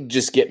 if they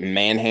just get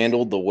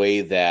manhandled the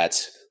way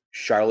that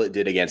Charlotte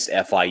did against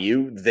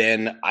FIU,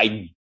 then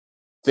I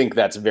think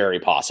that's very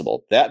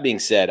possible. That being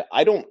said,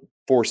 I don't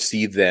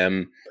foresee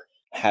them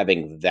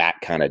having that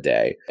kind of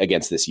day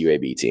against this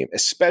UAB team,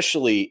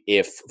 especially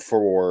if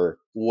for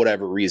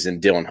whatever reason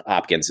Dylan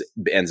Hopkins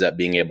ends up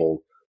being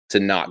able to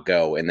not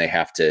go and they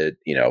have to,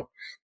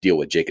 deal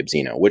with Jacob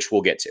Zeno, which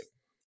we'll get to.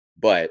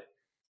 But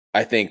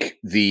I think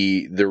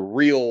the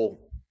real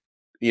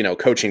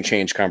coaching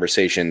change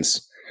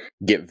conversations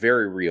get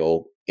very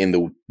real in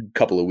the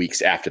couple of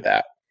weeks after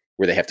that,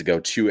 where they have to go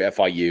to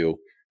FIU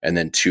and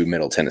then to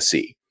Middle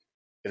Tennessee.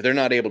 If they're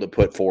not able to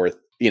put forth,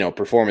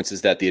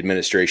 performances that the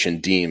administration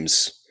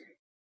deems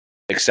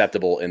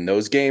acceptable in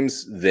those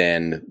games,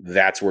 then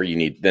that's where you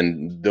need.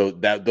 Then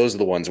those are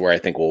the ones where I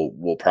think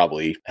we'll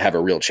probably have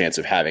a real chance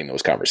of having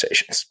those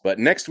conversations. But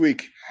next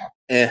week,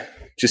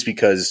 just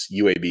because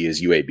UAB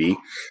is UAB,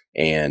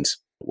 and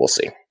we'll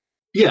see.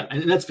 Yeah,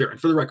 and that's fair. And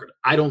for the record,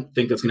 I don't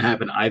think that's going to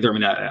happen either. I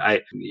mean,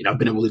 I've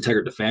been a Willie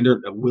Taggart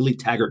defender,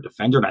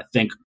 and I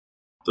think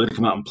they're going to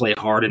come out and play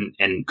hard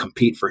and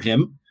compete for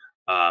him,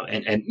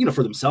 and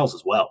for themselves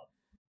as well.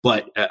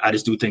 But I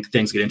just do think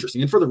things get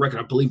interesting. And for the record,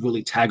 I believe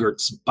Willie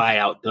Taggart's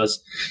buyout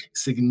does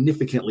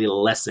significantly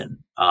lessen.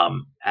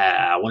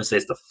 I want to say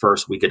it's the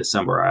first week of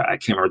December. I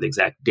can't remember the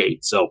exact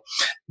date, so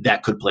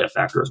that could play a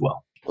factor as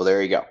well. Well,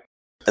 there you go.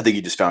 I think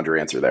you just found your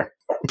answer there.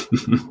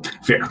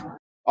 Fair.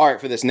 All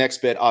right, for this next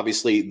bit,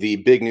 obviously the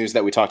big news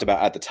that we talked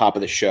about at the top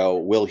of the show,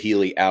 Will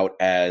Healy out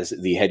as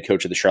the head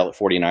coach of the Charlotte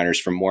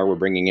 49ers. From more, we're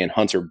bringing in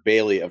Hunter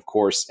Bailey, of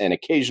course, an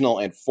occasional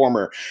and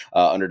former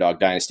Underdog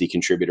Dynasty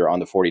contributor on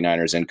the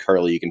 49ers and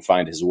Curly. You can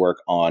find his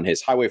work on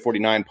his Highway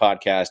 49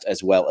 podcast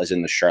as well as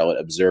in the Charlotte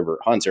Observer.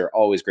 Hunter,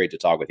 always great to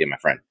talk with you, my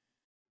friend.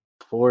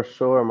 For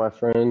sure, my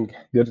friend.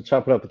 Good to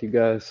chop it up with you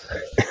guys.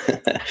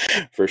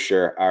 For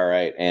sure. All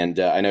right. And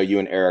I know you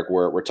and Eric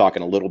were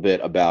talking a little bit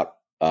about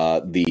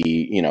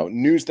the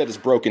news that has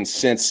broken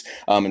since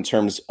in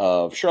terms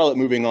of Charlotte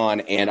moving on.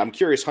 And I'm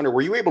curious, Hunter,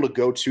 were you able to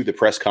go to the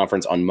press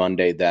conference on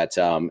Monday that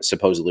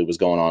supposedly was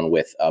going on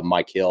with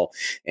Mike Hill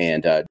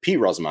and Pete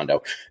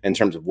Rosamondo in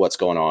terms of what's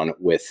going on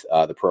with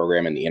the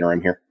program in the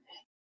interim here?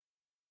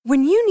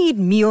 When you need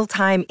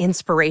mealtime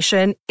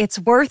inspiration, it's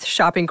worth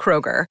shopping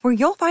Kroger, where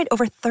you'll find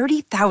over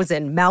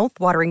 30,000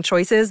 mouth-watering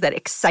choices that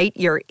excite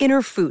your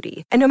inner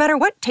foodie. And no matter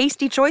what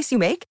tasty choice you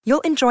make,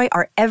 you'll enjoy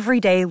our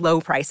everyday low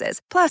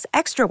prices, plus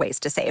extra ways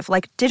to save,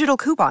 like digital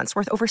coupons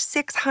worth over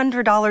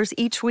 $600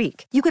 each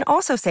week. You can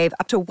also save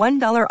up to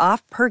 $1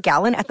 off per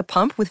gallon at the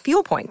pump with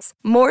fuel points.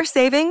 More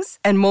savings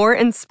and more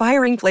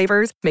inspiring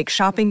flavors make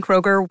shopping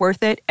Kroger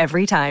worth it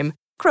every time.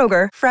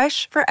 Kroger,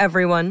 fresh for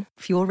everyone.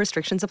 Fuel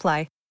restrictions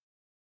apply.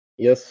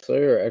 Yes,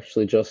 sir.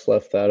 Actually just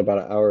left that about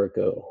an hour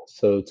ago.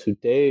 So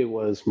today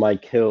was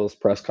Mike Hill's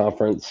press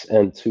conference,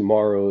 and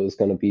tomorrow is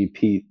going to be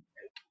Pete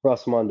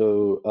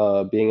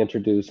Rosamondo being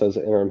introduced as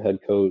an interim head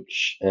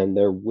coach, and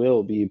there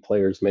will be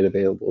players made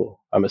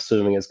available. I'm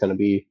assuming it's going to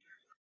be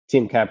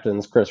team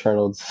captains Chris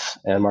Reynolds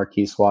and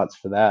Marquise Watts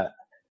for that.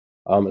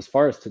 As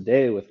far as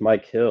today with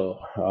Mike Hill,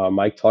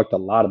 Mike talked a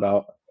lot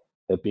about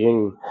it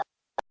being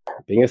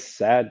a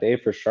sad day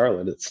for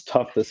Charlotte. It's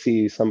tough to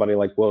see somebody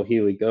like Will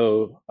Healy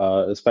go,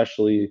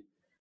 especially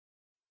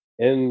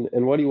in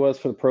what he was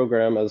for the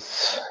program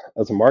as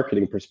a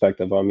marketing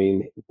perspective. I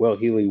mean, Will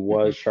Healy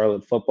was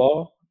Charlotte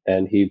football,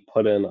 and he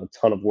put in a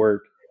ton of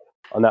work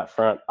on that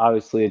front.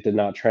 Obviously, it did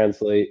not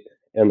translate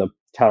in the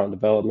talent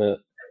development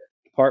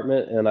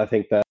department, and I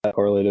think that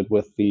correlated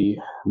with the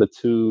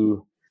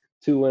two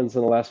wins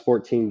in the last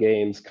 14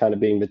 games kind of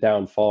being the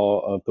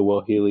downfall of the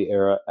Will Healy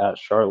era at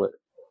Charlotte.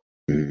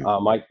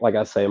 Mike, like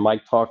I say,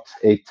 Mike talked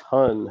a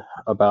ton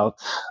about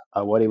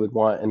what he would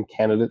want in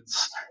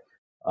candidates.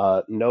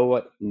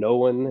 No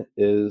one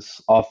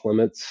is off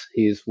limits.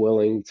 He's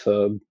willing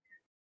to,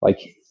 like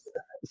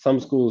some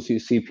schools, you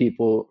see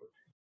people,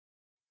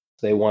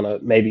 they want to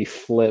maybe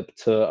flip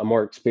to a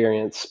more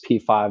experienced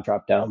P5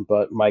 drop down,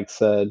 but Mike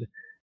said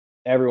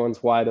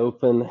everyone's wide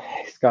open.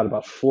 He's got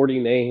about 40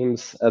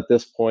 names at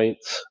this point.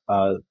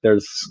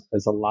 There's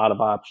a lot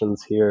of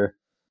options here.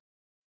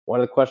 One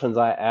of the questions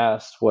I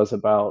asked was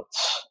about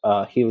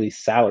Healy's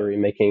salary,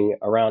 making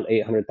around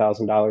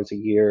 $800,000 a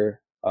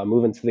year.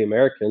 Moving to the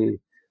American,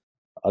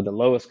 the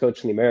lowest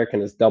coach in the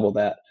American is double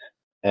that.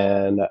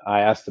 And I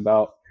asked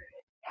about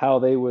how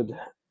they would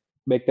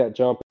make that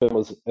jump and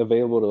was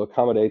available to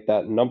accommodate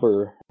that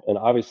number. And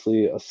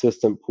obviously,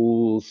 assistant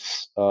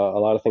pools, a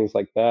lot of things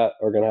like that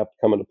are going to have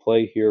to come into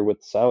play here with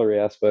the salary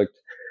aspect.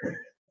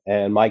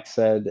 And Mike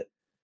said,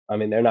 I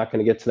mean, they're not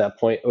going to get to that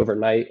point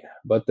overnight,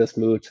 but this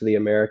move to the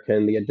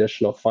American, the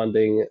additional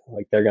funding,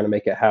 like they're going to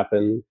make it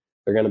happen.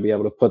 They're going to be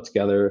able to put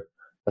together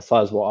a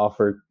sizable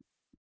offer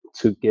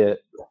to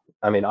get,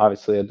 I mean,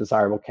 obviously a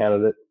desirable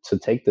candidate to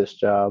take this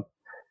job.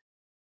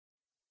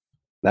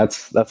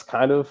 That's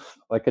kind of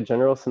like a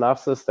general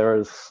synopsis.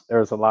 There's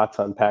a lot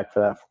to unpack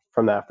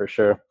from that for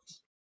sure.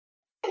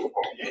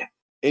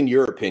 In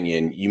your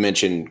opinion, you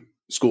mentioned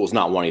schools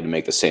not wanting to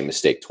make the same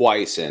mistake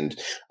twice, and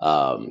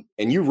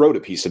you wrote a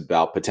piece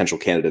about potential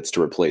candidates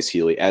to replace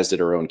Healy, as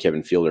did our own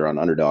Kevin Fielder on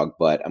Underdog.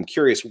 But I'm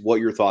curious what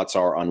your thoughts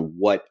are on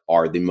what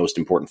are the most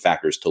important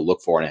factors to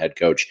look for in a head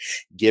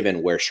coach,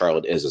 given where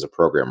Charlotte is as a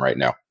program right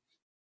now.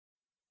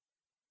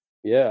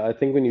 Yeah, I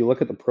think when you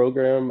look at the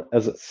program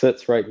as it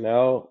sits right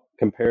now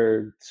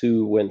compared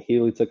to when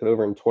Healy took it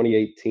over in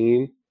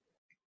 2018,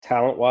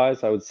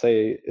 talent-wise, I would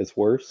say it's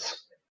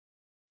worse.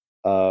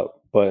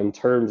 But in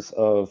terms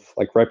of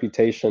like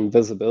reputation,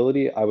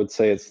 visibility, I would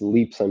say it's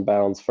leaps and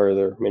bounds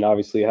further. I mean,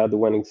 obviously you had the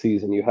winning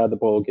season, you had the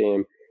bowl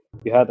game,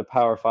 you had the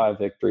Power 5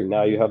 victory.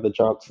 Now you have the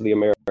jump to the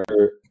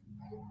American.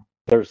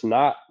 There's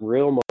not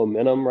real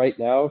momentum right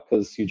now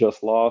because you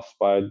just lost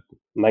by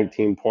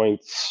 19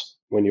 points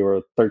when you were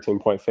a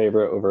 13-point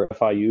favorite over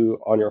FIU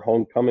on your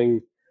homecoming.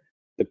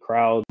 The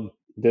crowd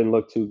didn't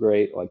look too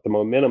great. Like the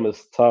momentum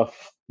is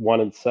tough,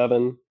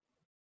 1-7,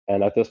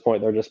 and at this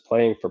point they're just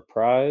playing for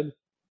pride.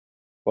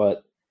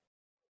 But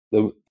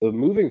the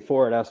moving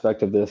forward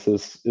aspect of this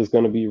is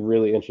going to be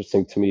really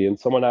interesting to me. And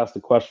someone asked a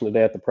question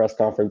today at the press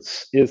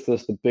conference, is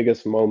this the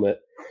biggest moment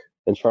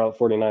in Charlotte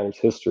 49ers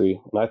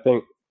history? And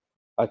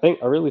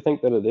I really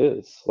think that it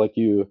is. Like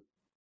you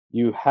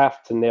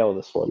have to nail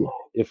this one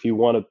if you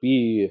want to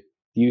be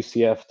the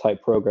UCF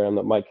type program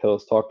that Mike Hill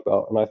has talked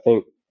about. And I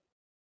think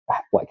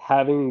like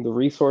having the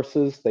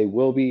resources, they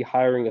will be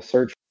hiring a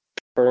search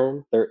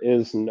firm. There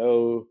is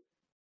no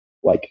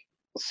like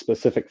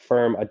specific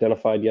firm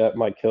identified yet.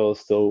 Mike Hill is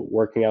still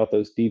working out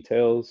those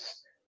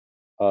details.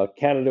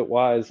 Candidate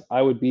wise,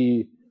 I would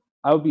be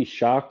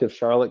shocked if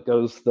Charlotte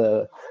goes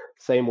the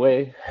same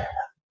way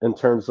in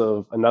terms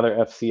of another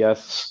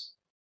FCS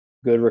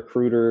good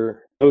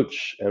recruiter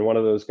coach, and one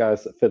of those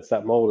guys that fits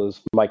that mold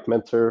is Mike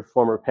Minter,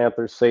 former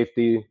Panthers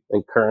safety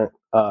and current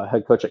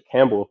head coach at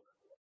Campbell.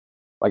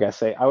 Like I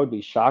say, I would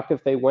be shocked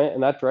if they went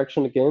in that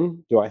direction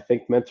again. Do I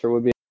think Minter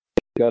would be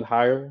a good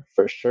hire?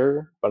 For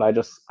sure. But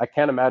I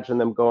can't imagine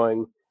them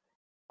going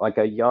like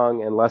a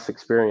young and less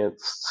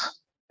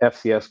experienced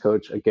FCS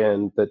coach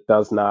again that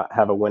does not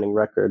have a winning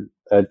record.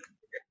 It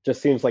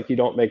just seems like you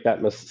don't make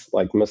that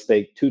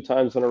mistake 2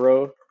 times in a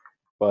row.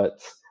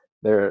 But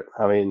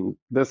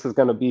this is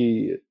going to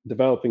be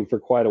developing for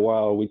quite a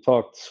while. We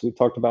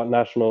talked about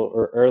national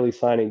or early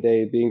signing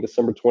day being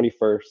December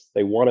 21st.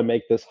 They want to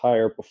make this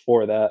hire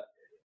before that.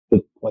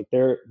 But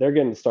they're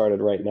getting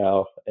started right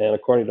now. And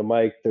according to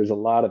Mike, there's a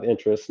lot of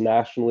interest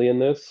nationally in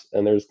this,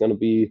 and there's going to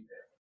be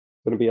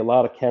a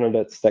lot of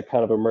candidates that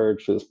kind of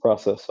emerge through this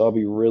process. So I'll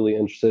be really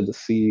interested to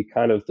see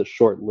kind of the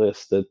short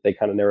list that they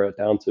kind of narrow it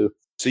down to.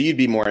 So you'd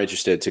be more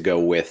interested to go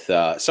with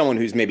someone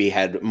who's maybe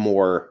had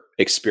more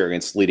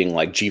experience leading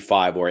like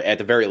G5 or at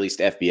the very least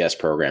FBS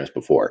programs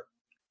before.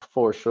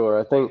 For sure.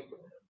 I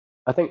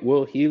think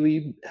Will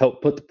Healy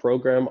helped put the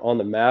program on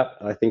the map.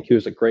 I think he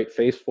was a great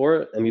face for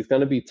it, and he's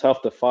going to be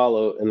tough to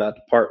follow in that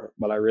department.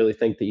 But I really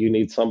think that you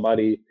need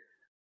somebody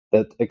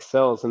that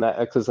excels in that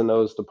X's and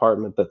O's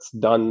department that's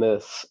done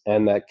this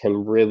and that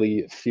can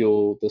really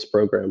fuel this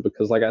program.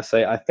 Because like I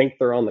say, I think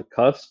they're on the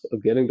cusp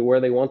of getting to where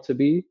they want to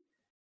be,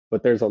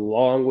 but there's a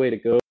long way to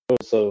go.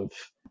 So,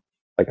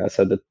 like I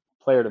said, the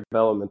player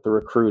development, the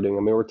recruiting.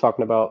 I mean, we're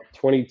talking about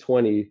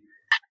 2020.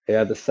 They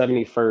had the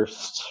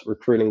 71st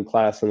recruiting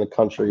class in the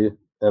country,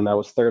 and that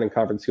was 3rd in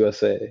Conference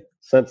USA.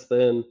 Since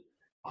then,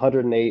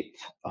 108th,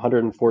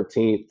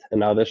 114th, and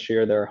now this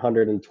year they're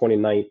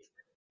 129th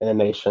in the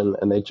nation,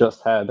 and they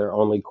just had their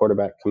only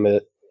quarterback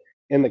commit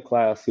in the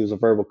class. He was a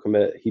verbal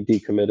commit. He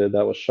decommitted.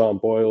 That was Sean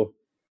Boyle.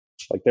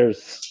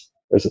 There's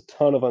a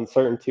ton of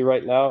uncertainty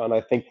right now, and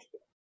I think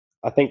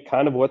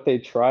kind of what they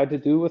tried to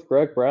do with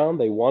Greg Brown,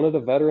 they wanted a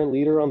veteran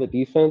leader on the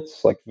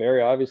defense.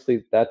 Very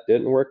obviously that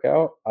didn't work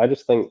out. I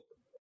just think,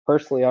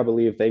 personally, I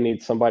believe they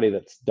need somebody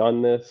that's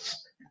done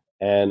this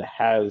and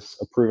has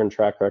a proven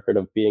track record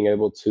of being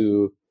able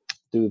to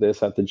do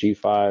this at the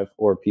G5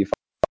 or P5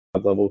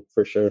 level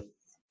for sure.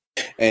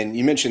 And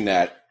you mentioned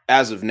that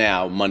as of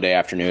now, Monday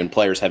afternoon,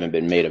 players haven't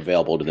been made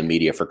available to the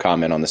media for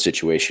comment on the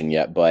situation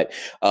yet. But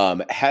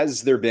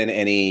has there been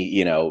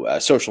any,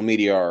 social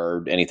media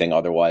or anything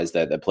otherwise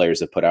that players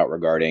have put out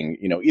regarding,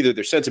 either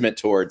their sentiment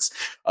towards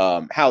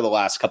how the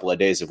last couple of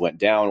days have went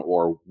down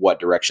or what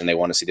direction they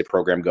want to see the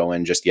program go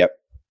in just yet?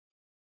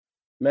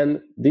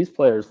 Man, these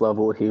players love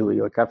Will Healy.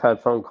 I've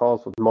had phone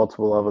calls with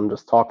multiple of them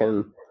just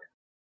talking.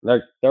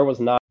 There was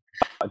not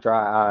a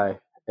dry eye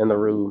in the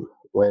room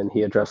when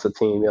he addressed the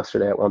team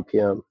yesterday at 1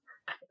 p.m.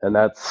 And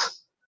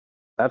that's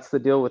the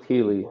deal with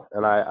Healy.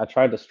 And I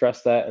tried to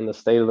stress that in the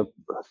state of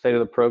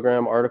the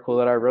program article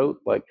that I wrote.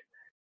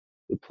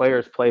 The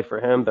players play for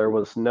him. There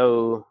was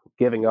no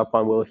giving up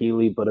on Will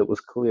Healy, but it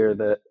was clear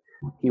that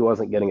he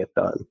wasn't getting it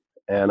done.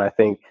 And I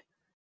think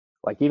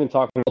even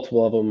talking to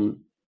multiple of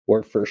them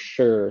were for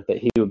sure that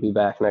he would be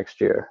back next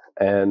year.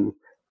 And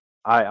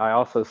I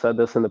also said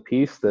this in the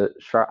piece that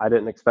I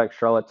didn't expect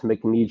Charlotte to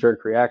make a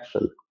knee-jerk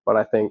reaction. But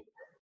I think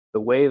the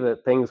way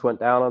that things went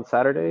down on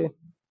Saturday,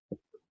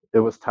 it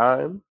was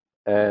time.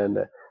 And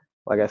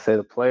like I say,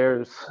 the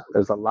players,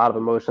 there's a lot of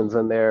emotions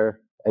in there.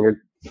 And you're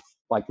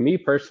me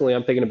personally,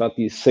 I'm thinking about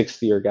these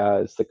 6th-year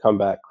guys that come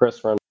back: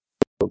 Chris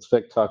Reynolds,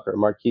 Vic Tucker,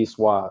 Marquise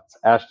Watts,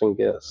 Ashton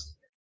Gist,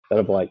 that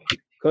have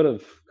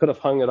could have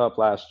hung it up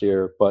last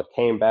year, but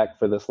came back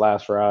for this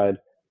last ride.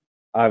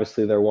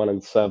 Obviously, they're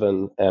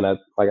 1-7, and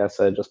like I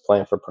said, just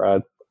playing for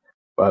pride.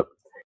 But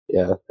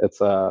yeah, it's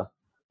the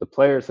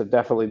players have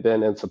definitely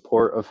been in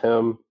support of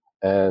him,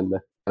 and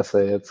I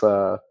say it's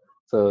a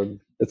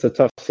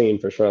tough scene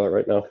for Charlotte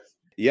right now.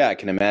 Yeah, I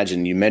can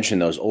imagine. You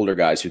mentioned those older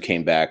guys who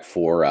came back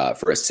for a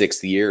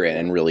 6th year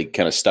and really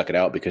kind of stuck it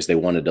out because they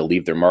wanted to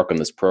leave their mark on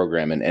this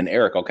program. And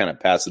Eric, I'll kind of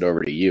pass it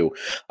over to you.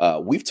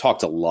 We've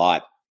talked a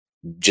lot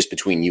just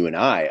between you and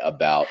I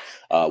about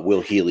Will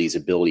Healy's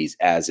abilities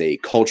as a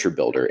culture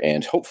builder,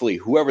 and hopefully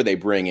whoever they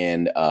bring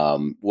in,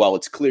 while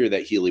it's clear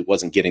that Healy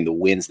wasn't getting the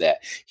wins that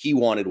he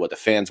wanted, what the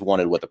fans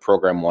wanted, what the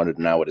program wanted,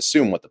 and I would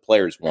assume what the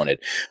players wanted,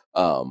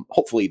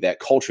 hopefully that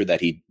culture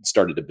that he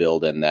started to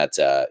build and that,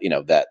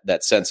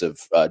 that sense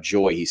of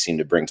joy he seemed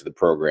to bring to the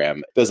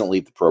program doesn't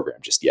leave the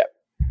program just yet.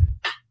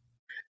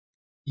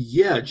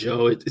 Yeah,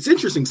 Joe, it's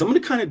interesting. So I'm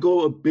going to kind of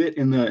go a bit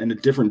in a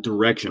different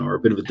direction, or a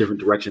bit of a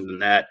different direction than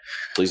that.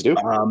 Please do.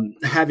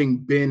 Having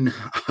been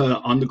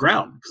on the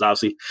ground, because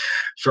obviously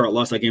Charlotte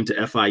lost that game to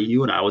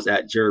FIU, and I was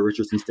at Jerry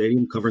Richardson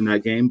Stadium covering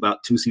that game,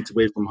 about 2 seats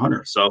away from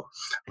Hunter. So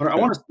I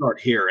want to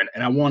start here,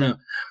 and I want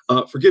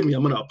to forgive me.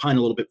 I'm going to opine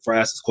a little bit before I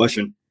ask this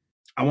question.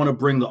 I want to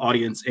bring the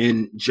audience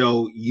in.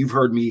 Joe, you've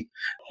heard me,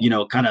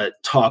 kind of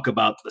talk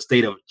about the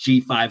state of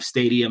G5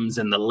 stadiums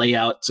and the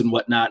layouts and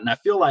whatnot. And I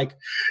feel like,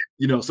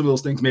 some of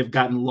those things may have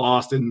gotten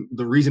lost in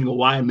the reason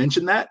why I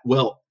mentioned that.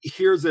 Well,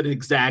 here's an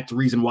exact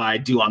reason why I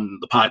do on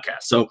the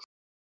podcast. So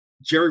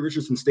Jerry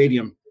Richardson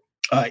Stadium,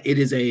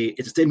 it's a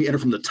stadium you enter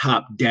from the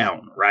top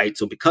down, right?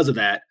 So because of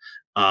that,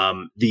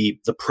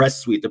 the press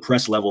suite, the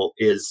press level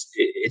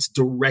it's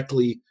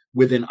directly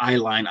within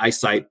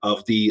eyesight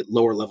of the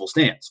lower level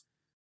stands.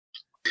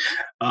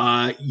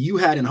 You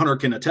had, and Hunter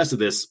can attest to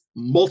this,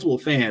 multiple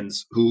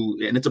fans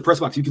and it's a press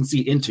box you can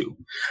see into,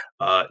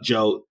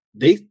 Joe,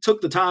 they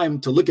took the time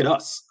to look at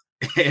us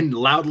and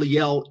loudly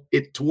yell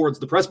it towards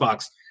the press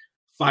box,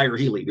 "Fire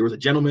Healy." There was a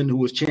gentleman who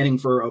was chanting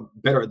for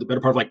the better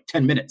part of like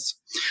 10 minutes,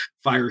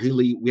 "Fire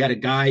Healy." We had a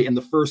guy in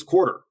the first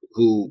quarter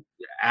who,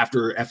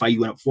 after FIU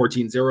went up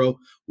 14-0,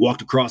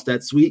 walked across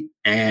that suite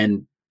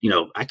and,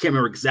 I can't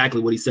remember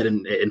exactly what he said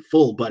in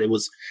full, but it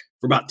was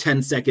for about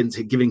 10 seconds,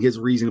 giving his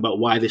reason about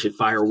why they should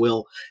fire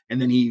Will.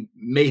 And then he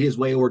made his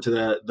way over to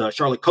the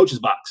Charlotte coaches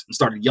box and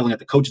started yelling at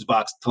the coaches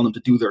box, telling them to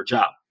do their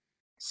job.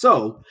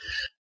 So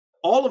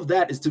all of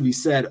that is to be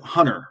said,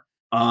 Hunter.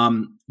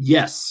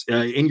 Yes,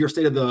 in your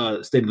state of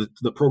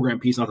the program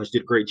piece, and I thought you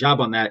did a great job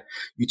on that.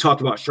 You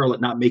talked about Charlotte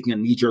not making a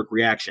knee-jerk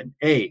reaction.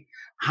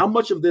 How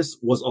much of this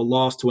was a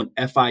loss to an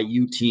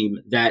FIU team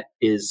that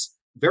is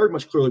very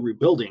much clearly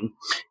rebuilding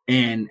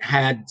and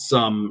had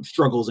some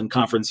struggles in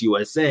Conference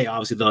USA?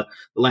 Obviously, the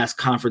last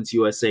Conference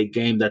USA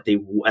game that they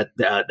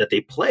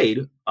played,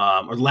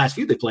 or the last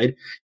few they played,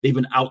 they've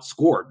been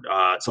outscored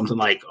something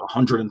like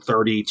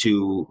 130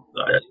 to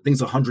I think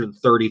it's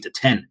 130 to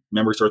 10.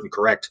 Memory serves me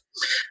correct.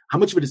 How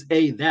much of it is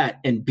A, that,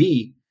 and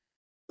B,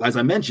 as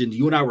I mentioned,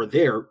 you and I were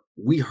there.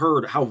 We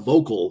heard how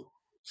vocal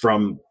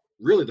from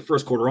really the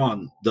first quarter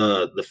on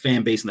the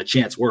fan base and the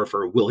chants were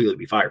for Will Healy to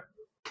be fired.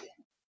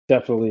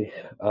 Definitely.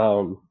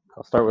 I'll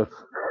start with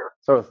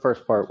the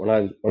first part. When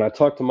I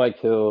talked to Mike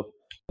Hill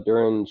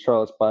during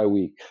Charlotte's bye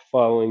week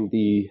following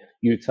the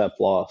UTEP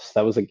loss,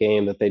 that was a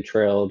game that they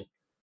trailed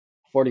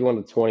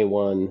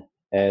 41-21,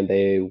 and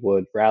they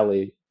would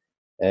rally.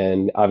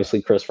 And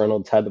obviously, Chris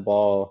Reynolds had the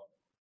ball,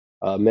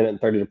 a minute and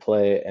 30 to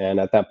play, and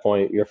at that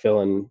point, you're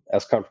feeling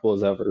as comfortable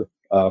as ever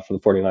for the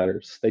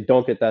 49ers. They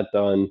don't get that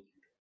done,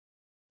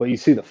 but you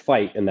see the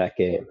fight in that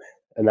game,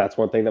 and that's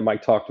one thing that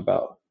Mike talked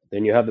about.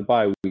 Then you have the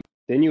bye week.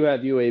 Then you have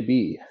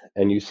UAB,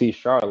 and you see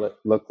Charlotte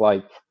look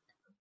like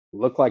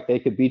they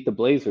could beat the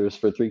Blazers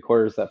for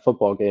 3/4 of that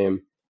football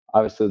game.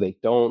 Obviously, they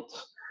don't,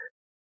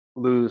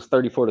 lose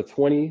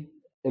 34-20.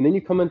 And then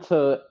you come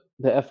into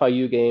the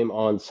FIU game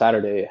on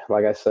Saturday.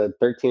 Like I said,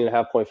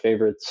 13.5-point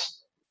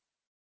favorites,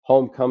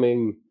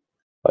 homecoming.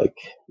 Like,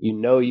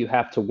 you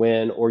have to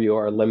win or you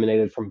are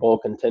eliminated from bowl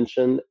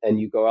contention, and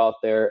you go out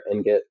there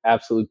and get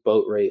absolute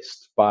boat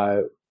raced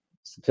by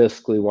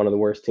statistically one of the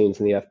worst teams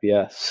in the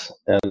FBS,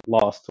 and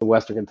lost to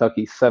Western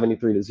Kentucky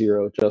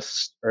 73-0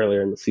 just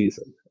earlier in the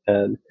season.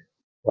 And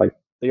like,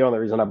 the only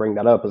reason I bring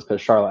that up is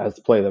because Charlotte has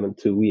to play them in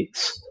 2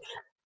 weeks.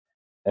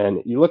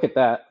 And you look at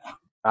that,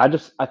 I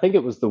think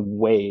it was the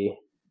way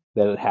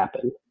that it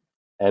happened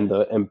and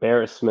the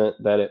embarrassment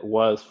that it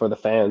was for the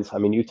fans. I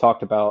mean, you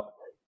talked about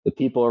the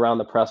people around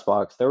the press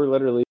box. There were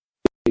literally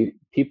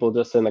people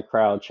just in the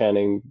crowd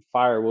chanting,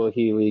 "Fire Will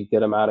Healy,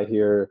 get him out of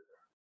here."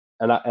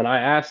 And I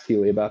asked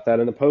Healy about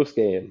that in the post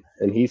game,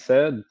 and he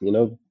said,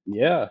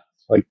 yeah,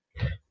 like,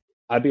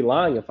 I'd be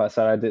lying if I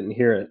said I didn't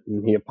hear it.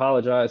 And he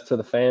apologized to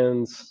the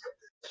fans,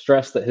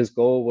 stressed that his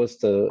goal was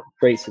to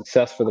create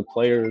success for the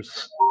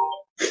players.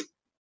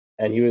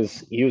 And he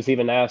was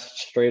even asked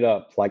straight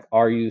up, like,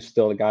 "Are you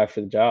still the guy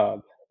for the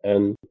job?"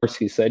 And of course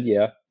he said,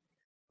 yeah.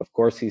 Of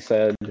course he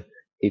said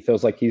he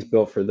feels like he's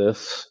built for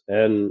this.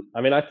 And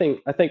I mean, I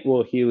think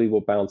Will Healy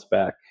will bounce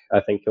back.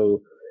 I think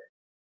he'll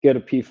get a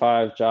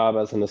P5 job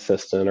as an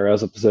assistant or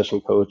as a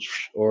position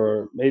coach,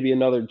 or maybe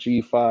another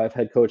G5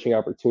 head coaching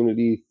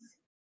opportunity.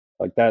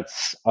 Like,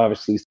 that's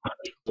obviously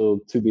still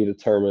to be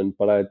determined.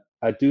 But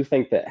I do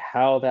think that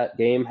how that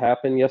game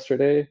happened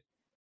yesterday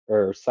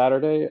or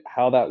Saturday,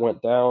 how that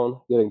went down,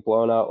 getting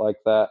blown out like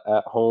that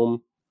at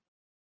home.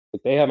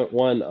 Like, they haven't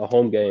won a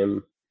home game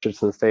at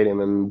Richardson Stadium,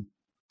 and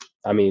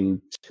I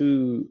mean,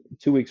 two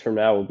weeks from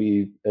now will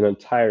be an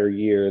entire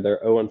year.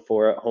 They're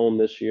 0-4 at home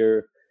this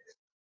year.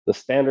 The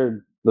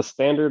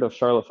standard of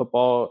Charlotte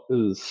football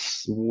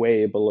is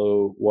way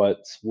below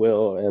what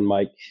Will and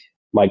Mike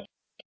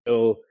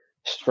Hill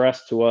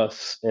stressed to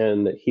us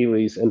in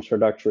Healy's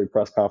introductory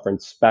press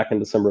conference back in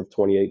December of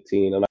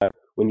 2018. And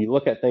when you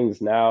look at things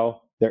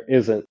now, there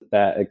isn't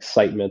that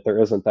excitement, there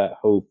isn't that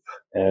hope.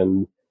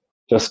 And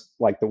just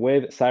like the way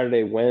that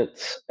Saturday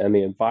went and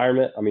the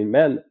environment, I mean,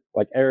 man,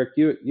 like, Eric,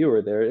 you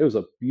were there. It was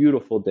a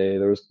beautiful day.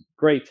 There was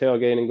great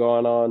tailgating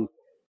going on.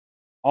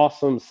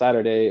 Awesome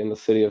Saturday in the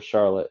city of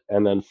Charlotte.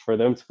 And then for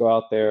them to go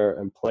out there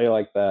and play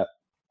like that,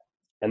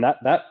 and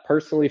that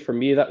personally for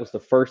me, that was the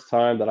first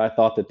time that I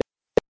thought that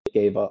they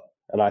gave up.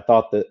 And I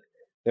thought that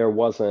there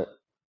wasn't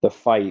the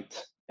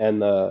fight and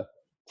the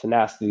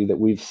tenacity that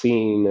we've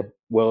seen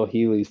Will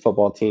Healy's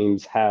football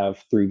teams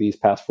have through these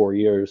past 4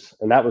 years.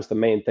 And that was the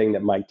main thing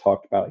that Mike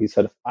talked about. He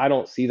said, if I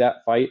don't see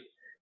that fight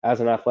as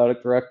an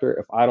athletic director,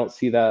 if I don't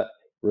see that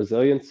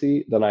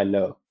resiliency, then I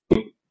know.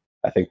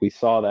 I think we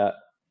saw that.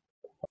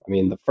 I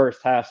mean, the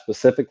first half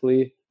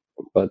specifically,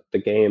 but the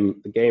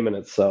game in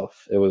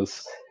itself, it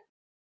was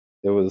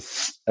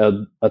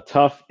a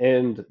tough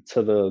end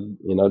to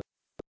the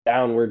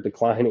downward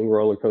declining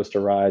roller coaster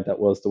ride that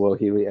was the Will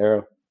Healy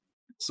era.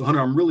 So,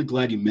 Hunter, I'm really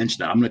glad you mentioned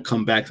that. I'm going to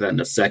come back to that in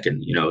a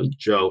second.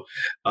 Joe,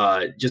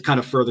 just kind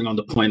of furthering on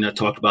the point that I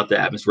talked about the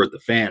atmosphere with the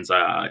fans.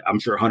 I'm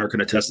sure Hunter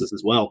can attest this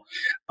as well.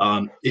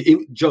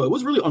 Joe, it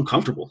was really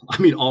uncomfortable. I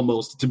mean,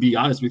 almost, to be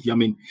honest with you. I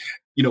mean,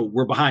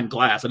 we're behind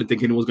glass. I didn't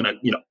think anyone was going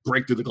to,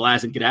 break through the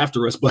glass and get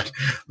after us. But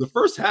the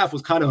first half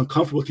was kind of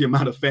uncomfortable with the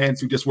amount of fans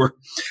who just were,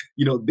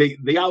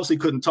 they obviously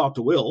couldn't talk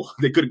to Will.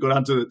 They couldn't go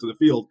down to the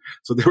field.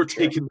 So they were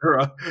taking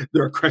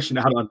their aggression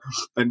out on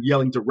and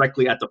yelling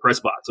directly at the press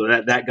box. So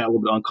that got a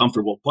little bit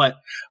uncomfortable. But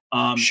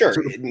sure.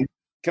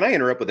 Can I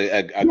interrupt with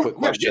a quick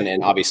question?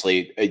 And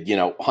obviously,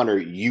 Hunter,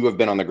 you have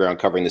been on the ground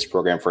covering this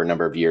program for a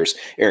number of years.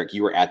 Eric,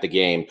 you were at the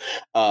game.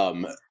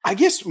 I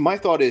guess my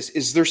thought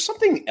is there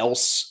something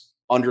else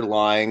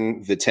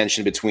underlying the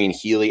tension between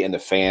Healy and the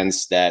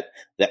fans that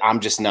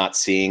I'm just not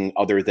seeing,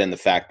 other than the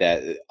fact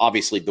that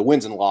obviously the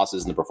wins and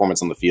losses and the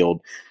performance on the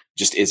field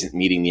just isn't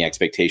meeting the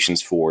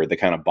expectations for the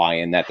kind of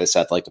buy-in that this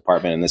athletic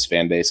department and this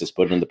fan base has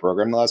put in the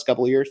program the last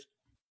couple of years?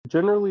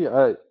 Generally,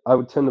 I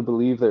would tend to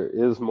believe there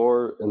is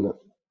more, and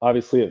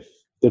obviously if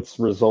it's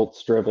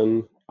results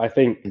driven. I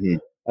think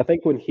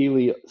when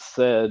Healy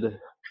said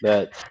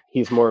that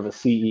he's more of a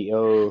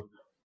CEO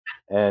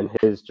and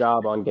his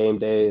job on game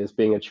day is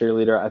being a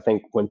cheerleader, I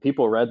think when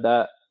people read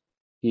that,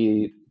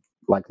 he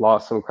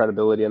lost some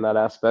credibility in that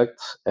aspect.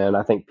 And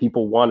I think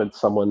people wanted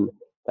someone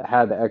that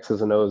had the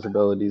X's and O's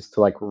abilities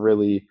to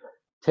really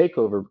take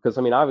over. Because,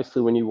 I mean,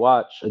 obviously when you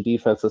watch a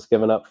defense that's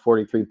given up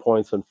 43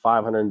 points and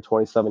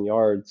 527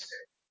 yards,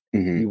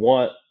 you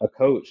want a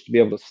coach to be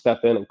able to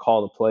step in and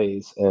call the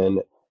plays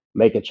and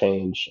make a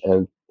change.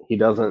 And he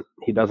doesn't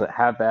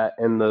have that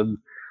in the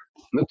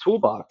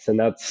toolbox. And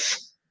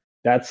that's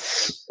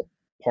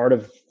part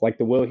of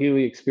the Will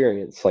Healy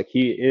experience.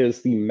 He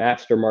is the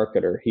master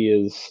marketer. He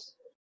is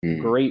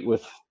great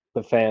with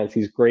the fans.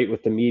 He's great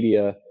with the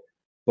media,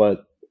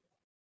 but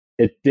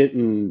it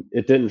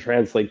didn't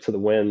translate to the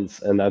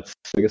wins, and that's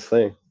the biggest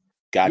thing.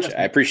 Gotcha.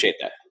 I appreciate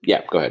that.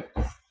 Yeah, go ahead.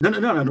 No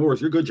worries.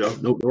 You're good, Joe.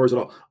 No worries at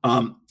all.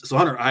 So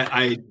Hunter,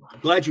 I'm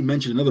glad you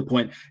mentioned another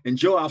point. And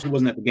Joe obviously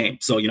wasn't at the game,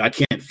 so I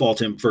can't fault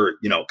him for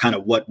kind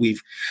of what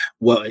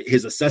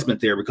his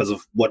assessment there, because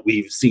of what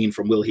we've seen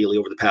from Will Healy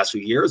over the past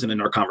few years and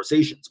in our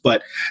conversations.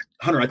 But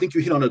Hunter, I think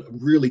you hit on a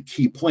really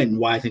key point and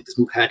why I think this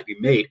move had to be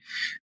made.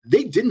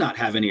 They did not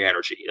have any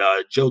energy.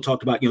 Joe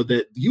talked about,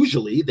 that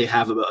usually they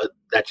have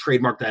that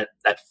trademark, that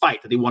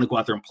fight, that they want to go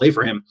out there and play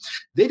for him.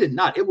 They did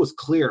not. It was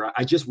clear.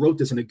 I just wrote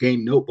this in a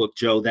game notebook,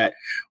 Joe, that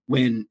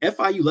when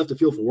FIU left the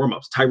field for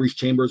warmups, Tyrese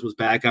Chambers was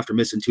back after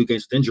missing 2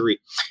 games with injury.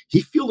 He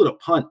fielded a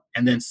punt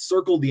and then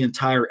circled the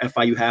entire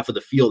FIU half of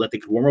the field that they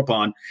could warm up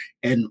on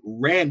and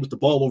ran with the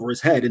ball over his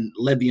head and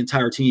led the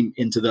entire team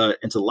into the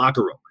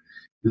locker room.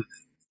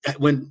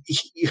 When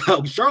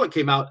Charlotte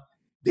came out,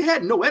 they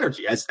had no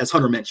energy, as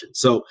Hunter mentioned.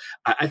 So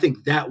I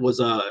think that was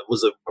a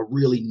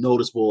really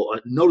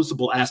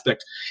noticeable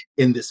aspect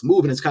in this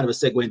move. And it's kind of a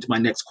segue into my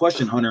next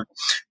question, Hunter.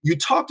 You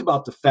talked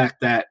about the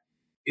fact that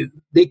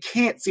they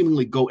can't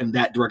seemingly go in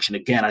that direction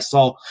again. I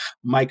saw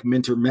Mike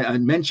Minter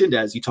mentioned,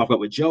 as you talked about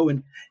with Joe.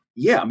 And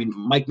yeah, I mean,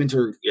 Mike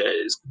Minter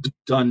is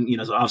done,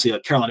 obviously a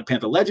Carolina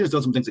Panther legend, has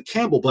done some things at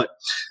Campbell, but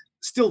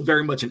still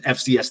very much an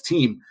FCS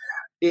team.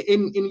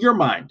 In your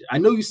mind, I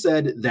know you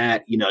said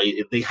that,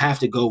 they have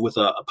to go with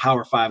a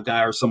Power 5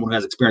 guy or someone who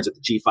has experience at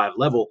the G5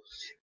 level.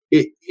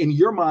 In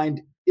your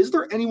mind, is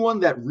there anyone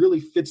that really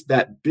fits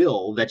that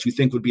bill that you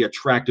think would be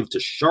attractive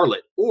to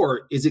Charlotte?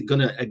 Or is it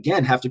going to,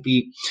 again, have to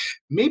be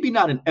maybe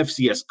not an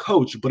FCS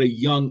coach, but a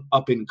young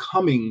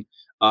up-and-coming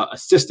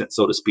assistant,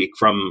 so to speak,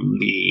 from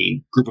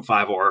the Group of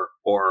 5 or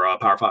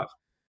Power 5?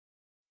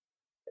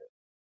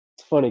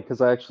 It's funny because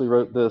I actually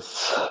wrote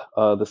this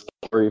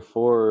story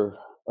for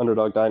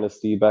Underdog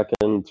Dynasty back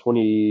in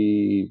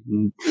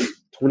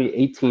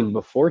 2018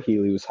 before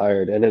Healy was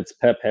hired, and it's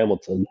Pep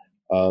Hamilton.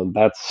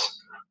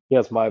 He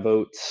has my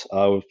vote.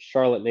 With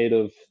Charlotte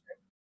native,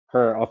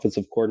 current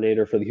offensive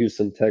coordinator for the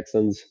Houston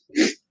Texans.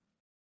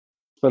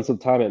 Spent some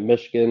time at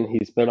Michigan.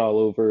 He's been all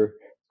over,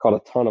 caught a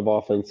ton of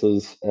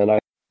offenses, and I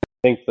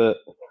think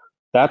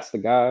that's the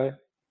guy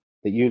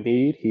that you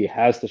need. He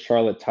has the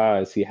Charlotte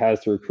ties. He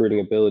has the recruiting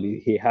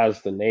ability. He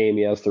has the name.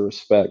 He has the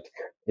respect.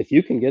 If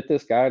you can get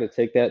this guy to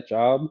take that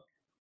job,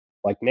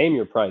 name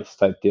your price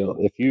type deal.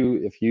 If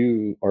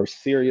you are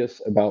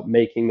serious about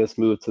making this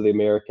move to the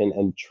American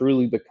and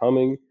truly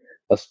becoming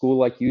a school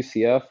like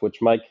UCF,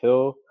 which Mike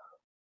Hill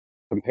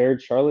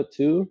compared Charlotte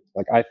to,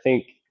 I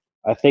think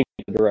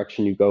the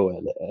direction you go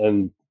in.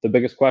 And the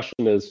biggest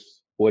question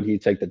is, would he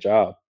take the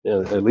job?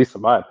 At least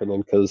in my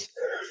opinion, because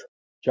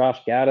Josh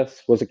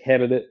Gaddis was a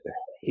candidate.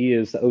 He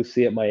is the OC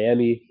at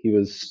Miami. He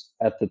was,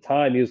 at the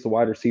time, he was the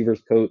wide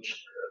receivers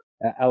coach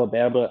at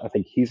Alabama. I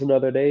think he's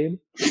another name.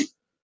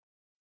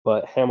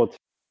 But Hamilton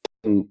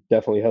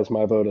definitely has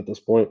my vote at this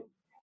point.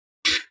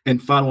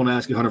 And final one to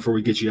ask you, Hunter, before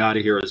we get you out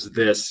of here is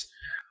this.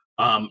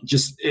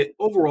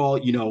 Overall,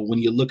 when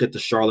you look at the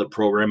Charlotte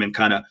program and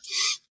kind of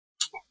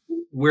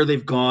where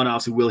they've gone,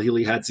 obviously Will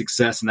Healy had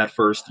success in that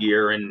first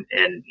year and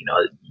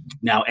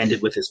now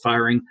ended with his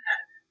firing.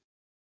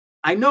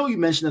 I know you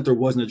mentioned that there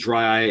wasn't a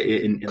dry eye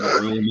in the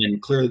room, and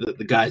clearly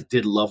the guys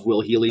did love Will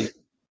Healy.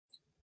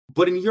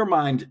 But in your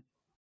mind,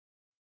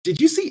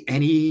 did you see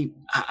any,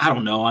 I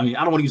don't know, I mean,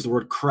 I don't want to use the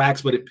word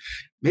cracks, but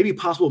maybe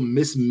possible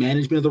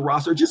mismanagement of the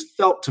roster? It just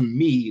felt to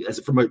me, as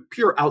from a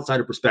pure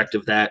outsider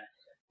perspective, that,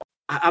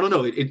 I don't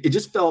know, it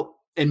just felt,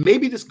 and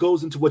maybe this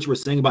goes into what you were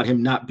saying about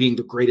him not being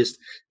the greatest,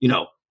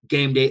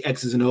 game day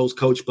X's and O's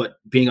coach, but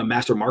being a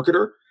master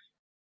marketer.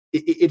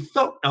 It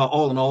felt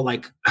all in all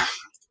like,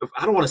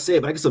 I don't want to say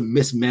it, but I guess a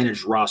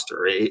mismanaged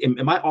roster.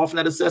 Am I off in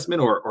that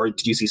assessment, or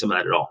did you see some of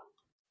that at all?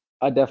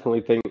 I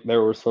definitely think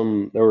there were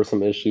some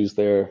issues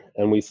there,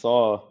 and we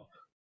saw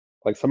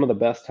like some of the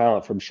best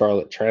talent from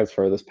Charlotte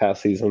transfer this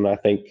past season. I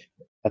think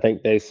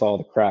they saw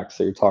the cracks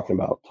that you're talking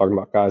about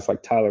guys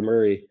like Tyler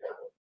Murray,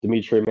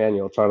 Dimitri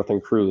Emanuel,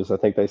 Jonathan Cruz. I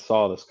think they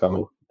saw this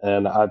coming,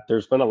 and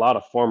there's been a lot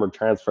of former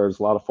transfers,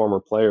 a lot of former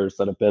players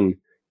that have been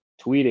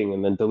tweeting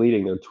and then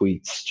deleting their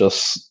tweets,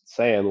 just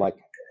saying like,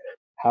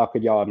 how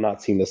could y'all have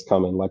not seen this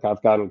coming? Like,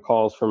 I've gotten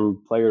calls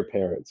from player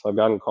parents. I've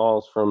gotten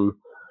calls from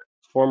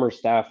former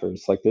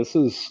staffers. Like, this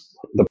is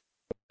the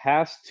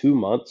past 2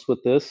 months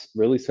with this,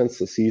 really since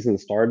the season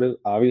started,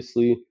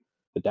 obviously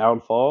the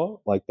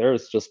downfall, like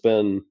there's just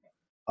been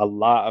a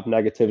lot of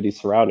negativity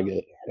surrounding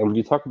it. And when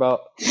you talk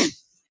about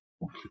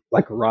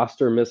like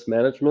roster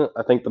mismanagement,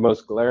 I think the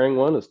most glaring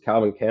one is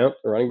Calvin Camp,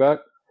 the running back.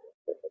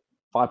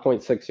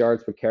 5.6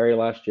 yards per carry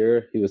last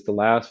year. He was the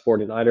last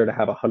 49er to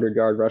have a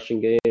 100-yard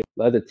rushing game.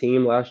 Led the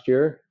team last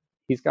year.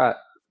 He's played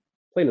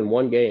in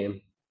one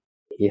game.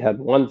 He had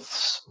one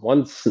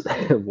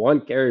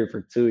carry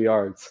for 2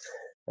 yards,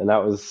 and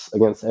that was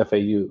against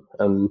FAU.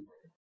 And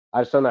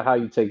I just don't know how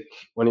you take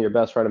one of your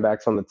best running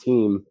backs on the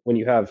team when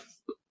you have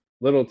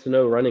little to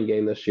no running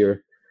game this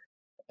year,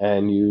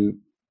 and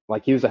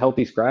he was a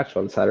healthy scratch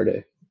on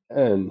Saturday.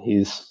 And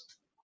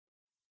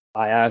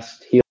I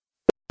asked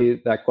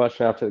that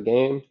question after the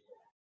game,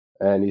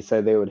 and he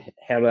said they would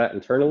handle that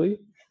internally.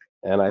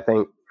 And I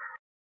think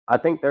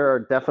there are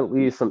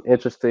definitely some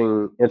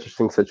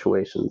interesting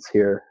situations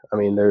here. I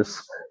mean,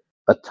 there's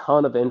a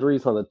ton of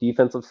injuries on the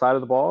defensive side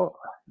of the ball,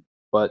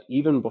 but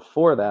even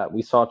before that,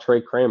 we saw Trey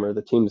Kramer,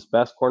 the team's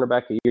best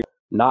cornerback of the year,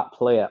 not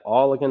play at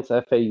all against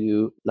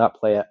FAU, not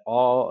play at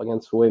all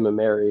against William &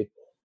 Mary,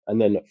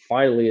 and then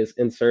finally is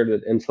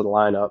inserted into the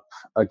lineup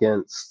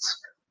against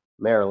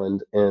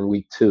Maryland in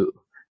week 2.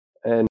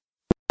 And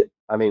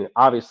I mean,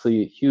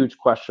 obviously, huge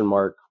question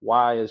mark.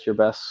 Why is your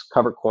best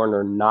cover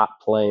corner not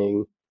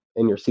playing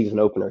in your season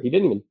opener? He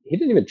didn't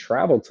even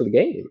travel to the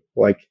game.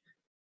 Like,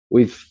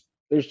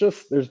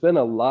 there's been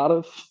a lot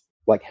of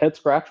like head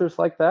scratchers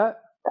like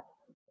that.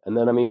 And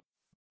then, I mean,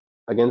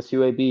 against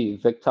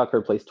UAB, Vic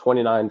Tucker plays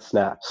 29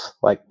 snaps.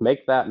 Like,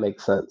 make that make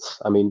sense.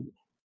 I mean,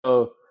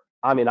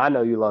 I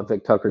know you love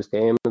Vic Tucker's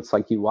game. It's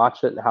like you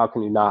watch it, and how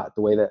can you not?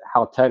 The way that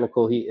how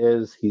technical he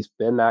is, he's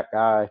been that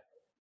guy.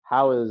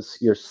 How is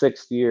your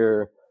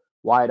 6th-year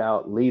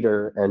wideout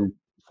leader and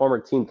former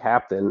team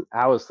captain,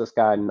 how is this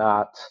guy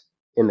not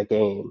in the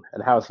game?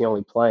 And how is he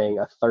only playing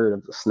a third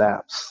of the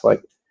snaps?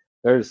 Like,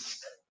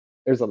 there's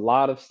a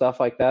lot of stuff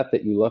like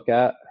that you look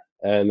at,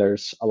 and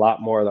there's a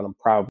lot more that I'm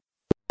probably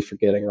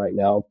forgetting right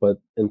now. But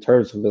in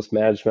terms of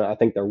mismanagement, I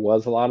think there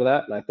was a lot of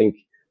that, and I think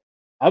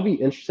I'll be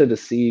interested to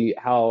see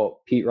how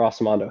Pete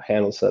Rossomondo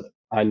handles it.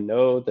 I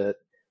know that,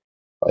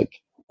 like,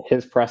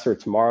 his presser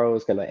tomorrow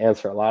is going to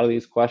answer a lot of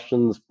these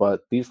questions,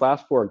 but these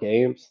last 4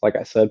 games, like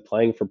I said,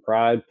 playing for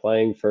pride,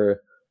 playing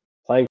for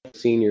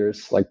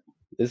seniors, like,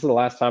 this is the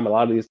last time a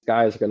lot of these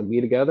guys are going to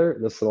be together.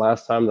 And this is the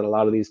last time that a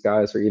lot of these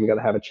guys are even going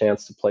to have a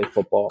chance to play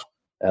football.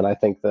 And I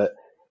think that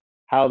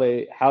how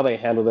they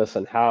handle this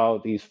and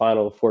how these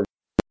final 4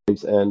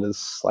 games end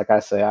is, like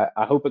I say,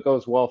 I hope it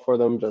goes well for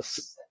them,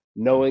 just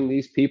knowing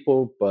these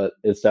people, but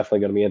it's definitely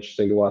going to be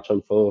interesting to watch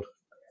unfold.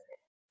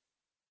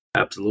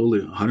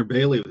 Absolutely. Hunter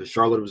Bailey, the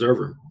Charlotte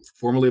Observer,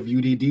 formerly of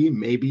UDD,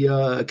 maybe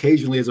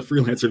occasionally as a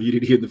freelancer of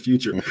UDD in the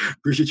future.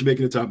 Appreciate you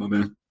making the time, my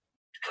man.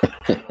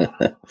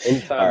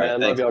 Anytime, all right,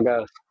 man. Love y'all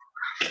guys.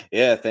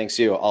 Yeah, thanks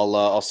you.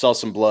 I'll sell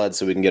some blood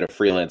so we can get a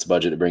freelance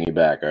budget to bring you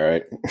back. All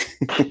right.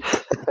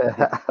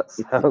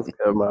 Sounds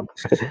good, man.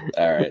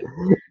 All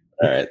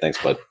right.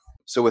 Thanks, bud.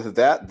 So with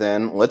that,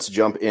 then, let's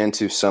jump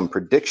into some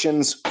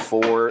predictions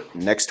for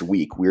next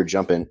week. We're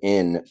jumping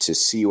in to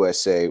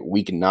CUSA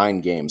Week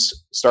 9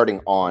 games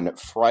starting on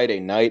Friday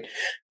night,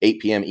 8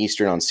 p.m.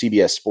 Eastern on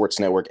CBS Sports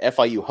Network.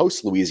 FIU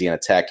hosts Louisiana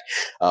Tech.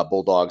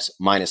 Bulldogs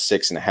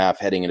 -6.5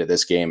 heading into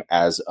this game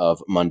as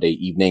of Monday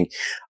evening.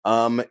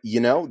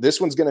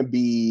 This one's going to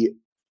be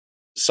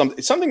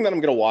something that I'm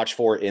going to watch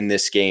for in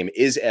this game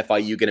is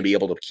FIU going to be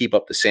able to keep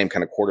up the same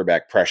kind of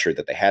quarterback pressure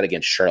that they had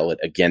against Charlotte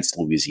against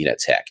Louisiana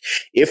Tech.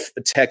 If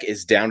Tech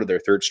is down to their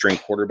third string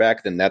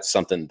quarterback, then that's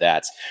something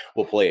that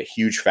will play a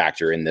huge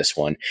factor in this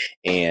one.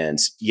 And,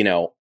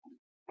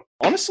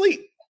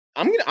 honestly,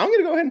 I'm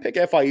gonna go ahead and pick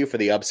FIU for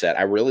the upset.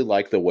 I really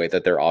like the way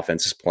that their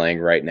offense is playing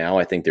right now.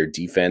 I think their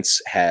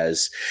defense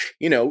has,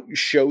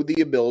 showed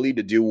the ability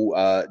to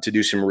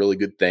do some really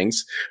good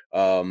things.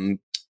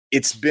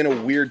 It's been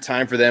a weird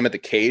time for them at the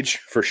cage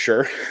for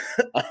sure.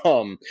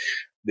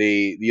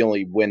 The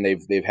only win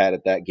they've had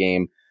at that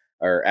game,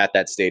 or at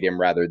that stadium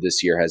rather,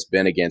 this year has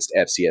been against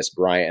FCS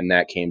Bryant, and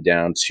that came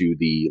down to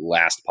the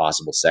last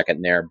possible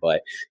second there.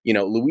 But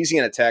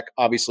Louisiana Tech,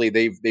 obviously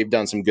they've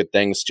done some good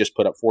things. Just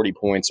put up 40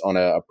 points on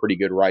a pretty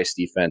good Rice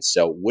defense,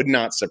 so would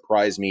not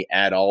surprise me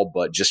at all.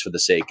 But just for the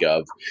sake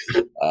of,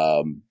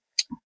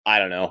 I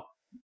don't know.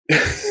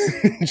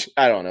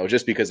 I don't know.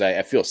 Just because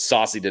I feel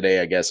saucy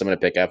today, I guess I'm going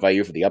to pick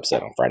FIU for the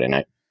upset on Friday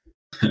night.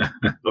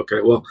 Okay,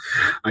 well,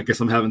 I guess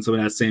I'm having some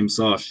of that same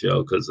sauce,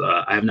 Joe, because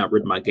I have not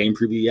written my game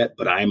preview yet,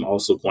 but I am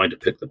also going to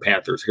pick the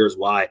Panthers. Here's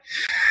why.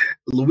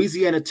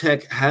 Louisiana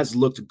Tech has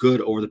looked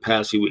good over the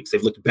past few weeks.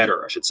 They've looked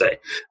better, I should say,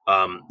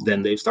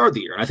 than they've started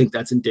the year. And I think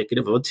that's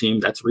indicative of a team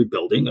that's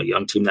rebuilding, a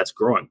young team that's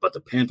growing, but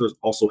the Panthers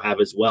also have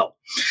as well.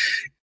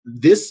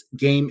 This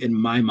game, in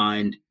my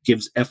mind,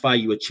 gives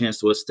FIU a chance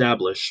to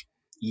establish,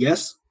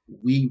 yes,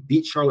 we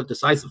beat Charlotte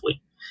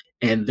decisively.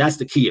 And that's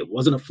the key. It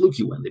wasn't a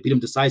fluky win. They beat them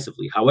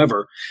decisively.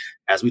 However,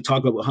 as we talked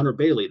about with Hunter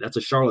Bailey, that's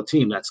a Charlotte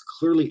team that's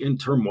clearly in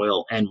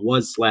turmoil and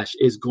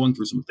is going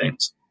through some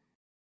things.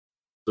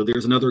 So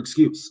there's another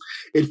excuse.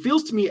 It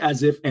feels to me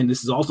as if, and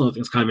this is also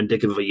something that's kind of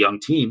indicative of a young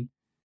team,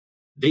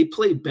 they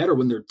play better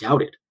when they're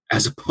doubted,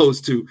 as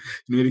opposed to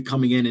maybe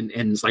coming in and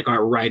it's like, all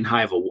right,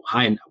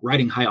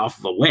 riding high off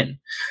of a win.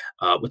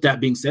 With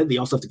that being said, they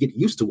also have to get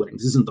used to winning.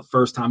 This isn't the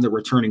first time they're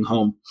returning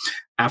home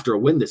after a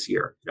win this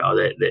year.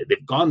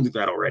 They've gone through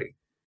that already.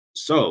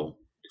 So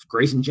if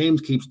Grayson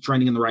James keeps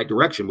trending in the right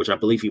direction, which I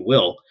believe he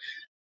will,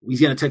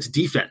 Louisiana Tech's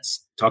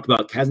defense, talked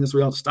about hasn't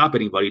necessarily stop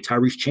anybody.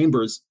 Tyrese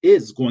Chambers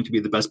is going to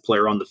be the best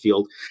player on the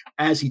field,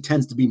 as he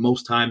tends to be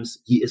most times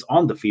he is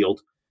on the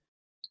field.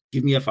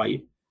 Give me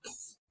FIU.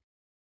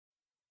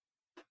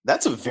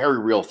 That's a very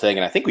real thing,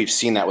 and I think we've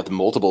seen that with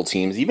multiple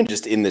teams, even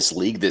just in this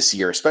league this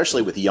year,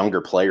 especially with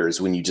younger players.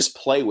 When you just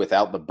play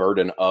without the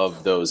burden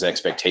of those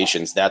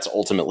expectations, that's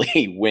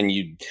ultimately when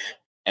you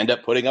end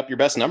up putting up your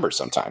best numbers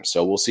sometimes.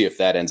 So we'll see if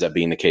that ends up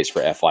being the case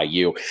for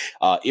FIU,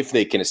 if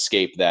they can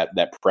escape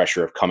that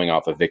pressure of coming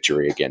off a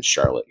victory against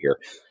Charlotte here.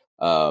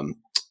 And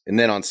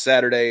then on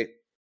Saturday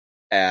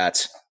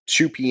at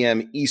 2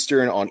 p.m.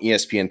 Eastern on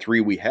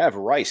ESPN3, we have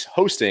Rice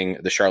hosting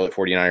the Charlotte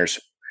 49ers.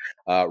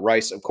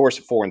 Rice, of course,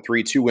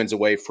 4-3, 2 wins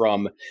away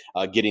from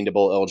getting to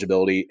bowl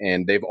eligibility,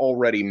 and they've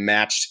already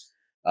matched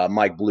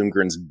Mike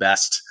Bloomgren's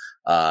best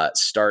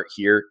start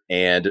here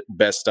and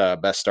best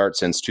start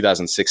since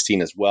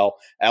 2016 as well.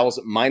 Owls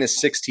minus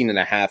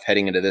 16.5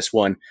 heading into this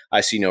one.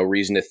 I see no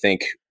reason to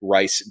think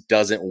Rice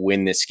doesn't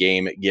win this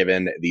game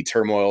given the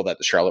turmoil that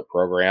the Charlotte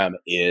program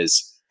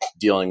is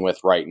dealing with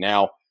right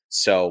now.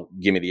 So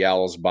give me the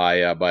Owls by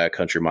a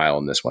country mile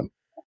in this one.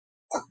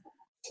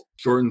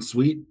 Short and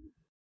sweet.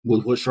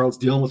 With what Charlotte's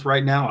dealing with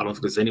right now, I don't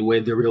think there's any way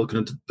they're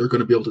going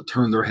to be able to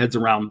turn their heads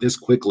around this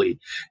quickly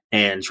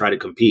and try to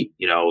compete.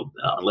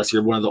 Unless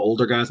you're one of the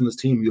older guys on this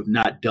team, you have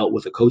not dealt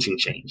with a coaching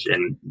change,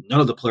 and none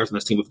of the players on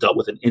this team have dealt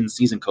with an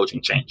in-season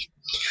coaching change.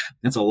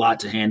 That's a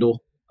lot to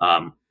handle.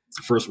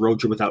 First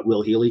road trip without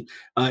Will Healy.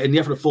 In the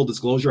effort of full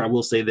disclosure, I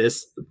will say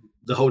this: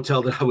 the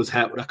hotel that I was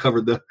at when I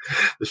covered the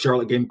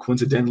Charlotte game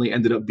coincidentally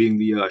ended up being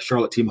the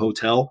Charlotte team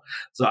hotel.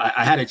 So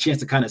I had a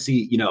chance to kind of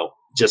see,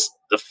 just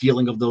the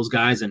feeling of those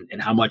guys and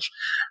how much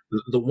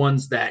the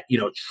ones that,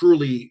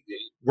 truly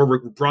were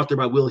brought there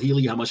by Will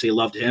Healy, how much they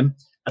loved him.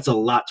 That's a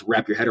lot to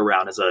wrap your head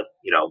around as a,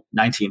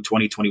 19,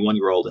 20,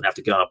 21-year-old and have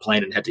to get on a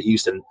plane and head to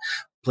Houston,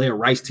 play a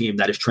Rice team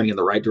that is trending in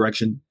the right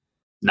direction.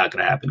 Not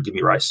going to happen. Give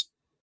me Rice.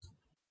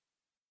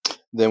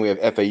 Then we have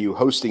FAU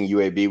hosting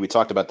UAB. We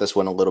talked about this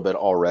one a little bit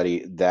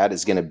already. That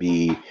is going to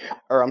be,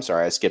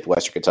 I skipped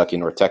Western Kentucky,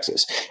 North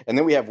Texas. And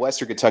then we have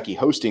Western Kentucky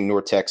hosting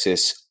North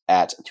Texas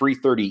at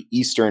 3:30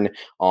 Eastern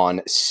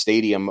on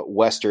Stadium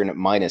Western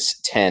minus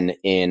 10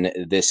 in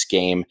this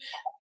game.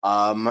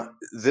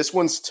 This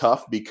one's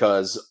tough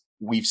because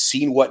we've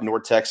seen what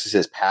North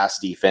Texas's pass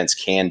defense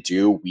can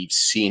do. We've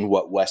seen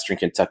what Western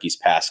Kentucky's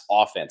pass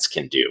offense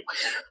can do.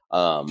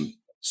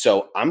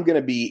 So I'm going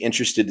to be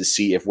interested to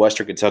see if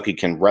Western Kentucky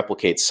can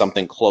replicate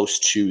something close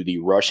to the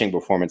rushing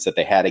performance that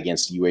they had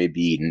against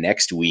UAB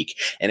next week.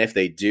 And if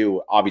they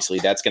do, obviously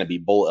that's going to be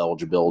bowl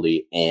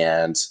eligibility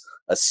and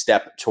a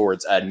step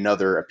towards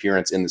another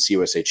appearance in the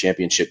CUSA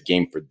championship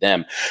game for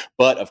them.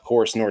 But of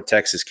course, North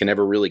Texas can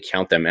never really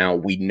count them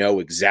out. We know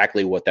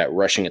exactly what that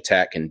rushing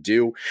attack can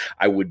do.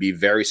 I would be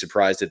very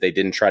surprised if they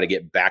didn't try to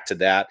get back to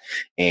that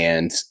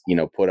and,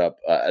 put up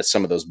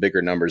some of those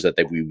bigger numbers that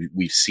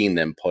we've seen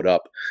them put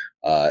up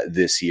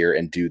this year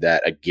and do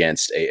that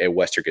against a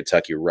Western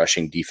Kentucky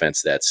rushing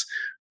defense that's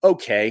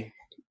okay.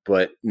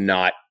 but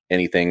not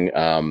anything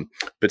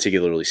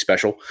particularly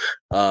special.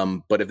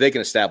 But if they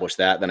can establish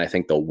that, then I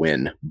think they'll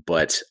win.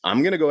 But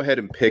I'm going to go ahead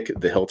and pick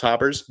the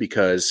Hilltoppers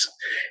because,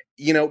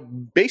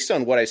 based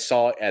on what I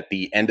saw at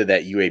the end of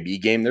that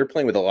UAB game, they're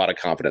playing with a lot of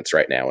confidence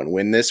right now. And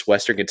when this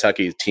Western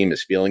Kentucky team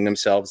is feeling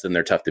themselves, then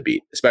they're tough to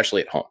beat,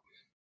 especially at home.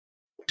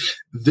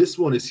 This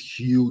one is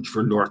huge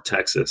for North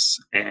Texas.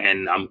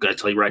 And I'm going to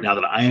tell you right now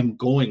that I am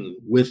going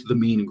with the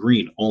Mean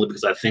Green only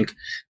because I think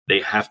they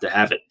have to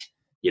have it.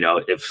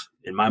 If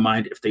in my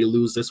mind, if they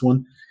lose this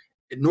one,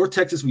 in North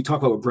Texas, we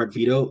talk about with Brett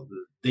Vito,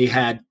 they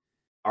had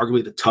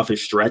arguably the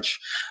toughest stretch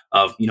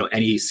of,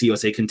 any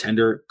CUSA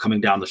contender coming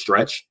down the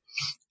stretch.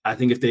 I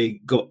think if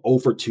they go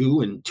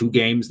 0-2 in 2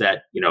 games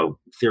that, in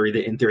theory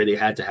they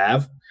had to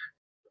have,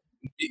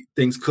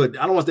 things could,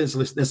 I don't want to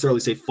necessarily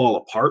say fall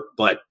apart,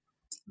 but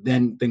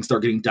then things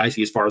start getting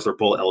dicey as far as their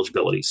bowl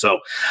eligibility. So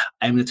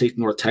I'm going to take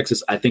North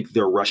Texas. I think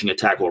their rushing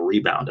attack will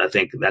rebound. I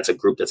think that's a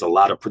group that's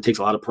takes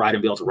a lot of pride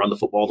in being able to run the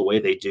football the way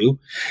they do.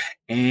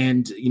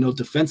 And,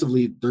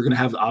 defensively, they're going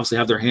to obviously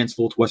have their hands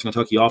full to Western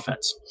Kentucky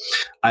offense.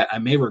 I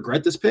may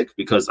regret this pick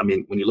because,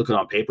 when you look at it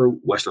on paper,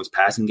 Western's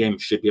passing game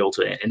should be able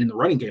to, and in the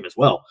running game as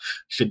well,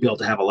 should be able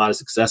to have a lot of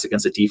success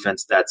against a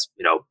defense that's,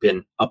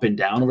 been up and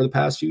down over the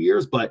past few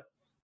years. But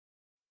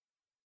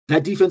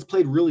that defense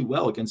played really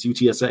well against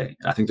UTSA.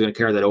 I think they're going to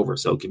carry that over.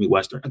 So give me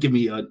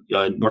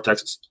North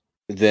Texas.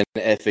 Then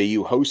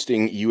FAU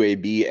hosting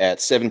UAB at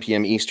 7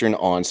 p.m. Eastern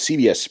on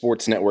CBS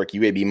Sports Network,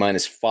 UAB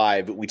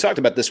 -5. We talked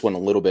about this one a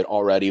little bit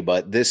already,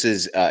 but this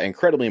is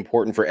incredibly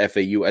important for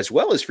FAU as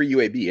well as for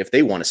UAB if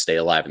they want to stay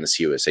alive in the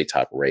CUSA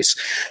title race.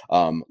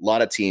 A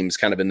lot of teams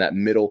kind of in that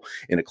middle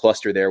in a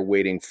cluster there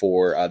waiting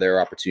for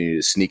their opportunity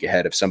to sneak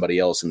ahead of somebody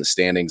else in the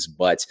standings.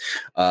 But,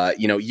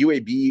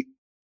 UAB,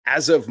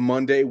 as of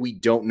Monday, we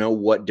don't know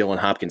what Dylan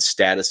Hopkins'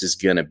 status is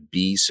going to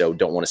be, so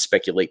don't want to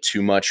speculate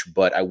too much.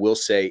 But I will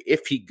say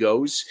if he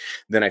goes,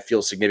 then I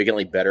feel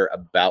significantly better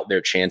about their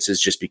chances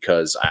just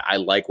because I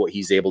like what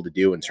he's able to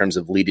do in terms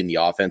of leading the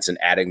offense and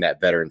adding that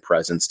veteran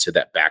presence to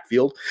that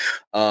backfield.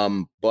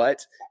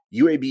 But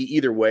UAB,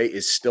 either way,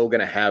 is still going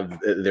to have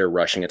their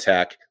rushing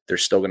attack. They're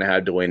still going to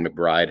have DeWayne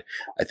McBride.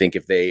 I think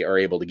if they are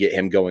able to get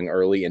him going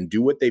early and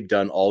do what they've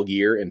done all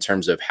year in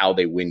terms of how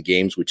they win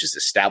games, which is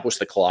establish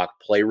the clock,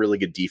 play really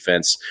good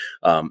defense,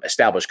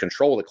 establish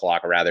control of the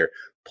clock, rather,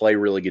 play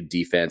really good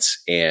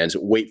defense, and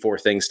wait for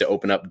things to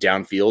open up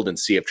downfield and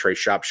see if Trey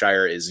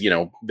Shropshire is,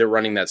 they're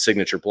running that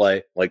signature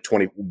play, like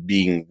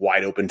being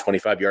wide open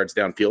 25 yards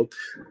downfield,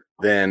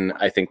 then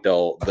I think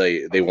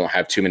they won't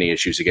have too many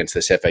issues against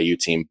this FAU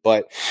team.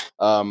 But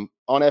on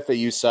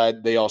FAU's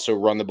side, they also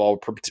run the ball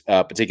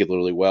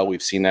particularly well.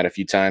 We've seen that a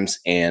few times,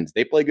 and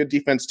they play good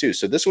defense too.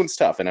 So this one's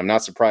tough, and I'm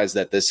not surprised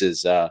that this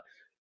is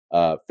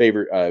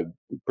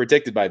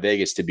predicted by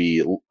Vegas to be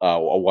a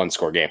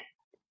one-score game.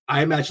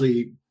 I'm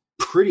actually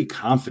pretty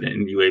confident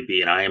in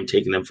UAB, and I am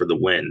taking them for the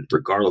win,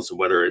 regardless of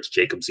whether it's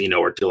Jacob Zeno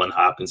or Dylan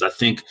Hopkins. I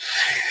think,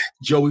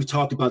 Joe, we've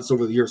talked about this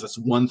over the years. That's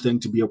one thing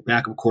to be a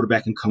backup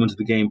quarterback and come into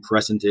the game,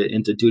 press into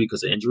duty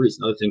because of injury. It's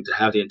another thing to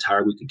have the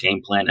entire week of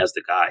game plan as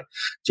the guy.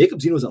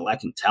 Jacob Zeno isn't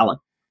lacking talent.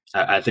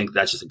 I think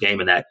that's just a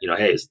game in that,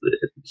 hey, it's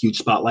the huge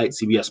spotlight,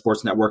 CBS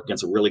Sports Network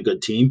against a really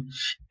good team.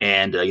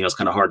 And, it's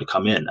kind of hard to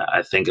come in.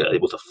 I think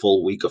with a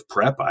full week of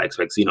prep, I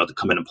expect Zeno to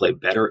come in and play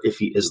better if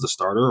he is the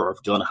starter or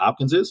if Dylan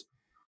Hopkins is.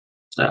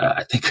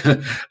 I think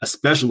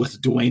especially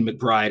with DeWayne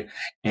McBride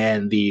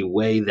and the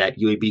way that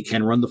UAB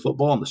can run the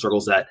football and the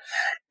struggles that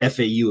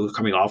FAU is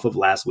coming off of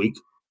last week,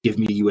 give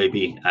me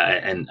UAB.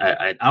 And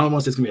I don't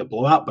want to say it's going to be a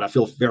blowout, but I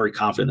feel very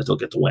confident that they'll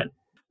get the win.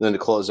 Then to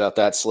close out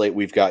that slate,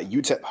 we've got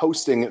UTEP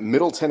hosting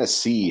Middle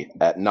Tennessee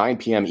at 9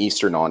 p.m.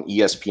 Eastern on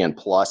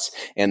ESPN+,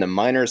 and the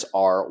Miners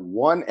are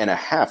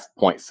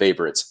 1.5-point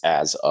favorites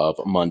as of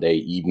Monday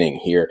evening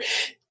here.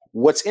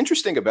 What's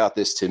interesting about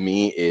this to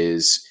me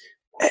is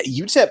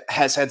UTEP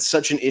has had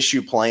such an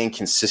issue playing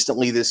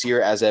consistently this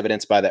year, as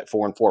evidenced by that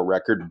 4-4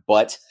 record,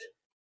 but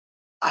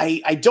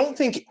I don't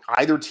think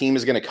either team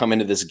is going to come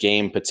into this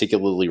game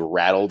particularly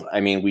rattled. I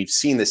mean, we've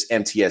seen this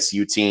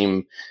MTSU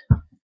team,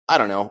 I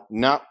don't know,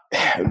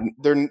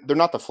 they're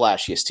not the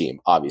flashiest team,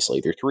 obviously.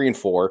 They're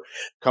 3-4,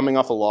 coming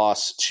off a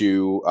loss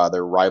to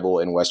their rival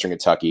in Western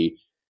Kentucky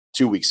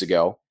 2 weeks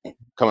ago,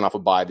 coming off a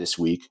bye this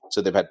week.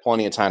 So they've had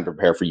plenty of time to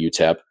prepare for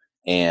UTEP,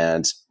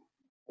 and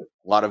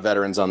a lot of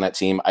veterans on that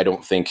team. I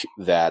don't think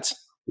that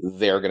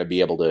they're going to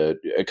be able to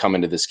come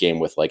into this game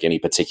with like any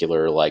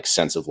particular like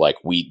sense of like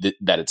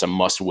that it's a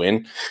must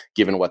win,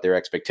 given what their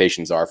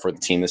expectations are for the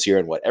team this year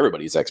and what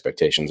everybody's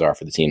expectations are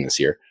for the team this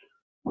year.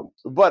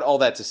 But all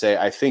that to say,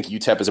 I think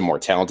UTEP is a more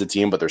talented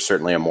team, but they're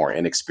certainly a more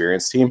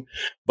inexperienced team.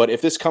 But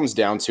if this comes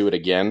down to it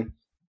again,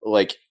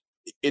 like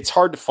it's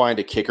hard to find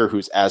a kicker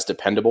who's as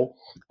dependable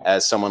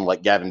as someone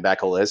like Gavin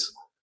Beckel is.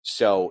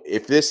 So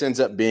if this ends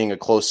up being a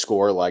close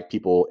score like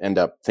people end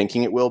up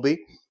thinking it will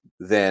be,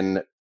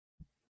 then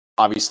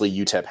obviously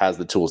UTEP has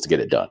the tools to get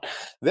it done.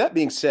 That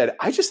being said,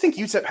 I just think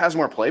UTEP has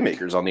more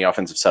playmakers on the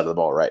offensive side of the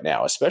ball right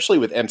now, especially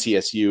with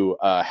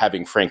MTSU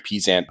having Frank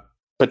Pizant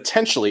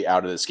potentially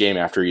out of this game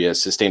after he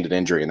has sustained an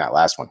injury in that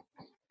last one.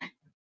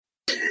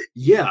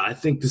 Yeah, I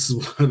think this is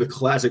one of the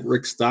classic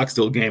Rick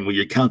Stockstill game where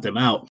you count them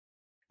out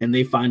and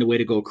they find a way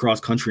to go cross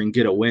country and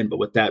get a win. But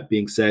with that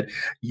being said,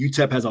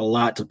 UTEP has a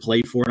lot to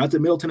play for. Not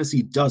that Middle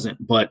Tennessee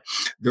doesn't, but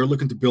they're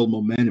looking to build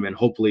momentum and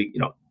hopefully,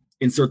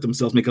 insert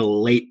themselves, make a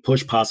late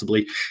push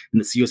possibly in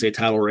the CUSA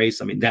title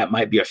race. I mean, that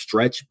might be a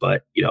stretch,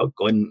 but,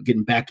 going and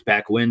getting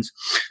back-to-back wins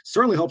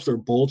certainly helps their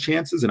bowl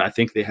chances. And I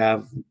think they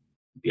have,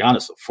 to be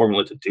honest, a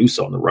formula to do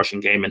so in the rushing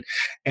game. And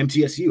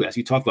MTSU, as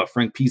you talked about,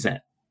 Frank Pizant,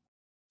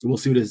 we'll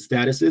see what his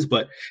status is,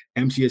 but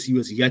MTSU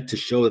has yet to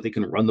show that they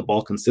can run the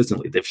ball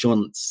consistently. They've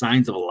shown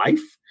signs of life,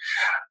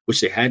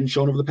 which they hadn't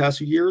shown over the past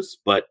few years,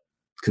 but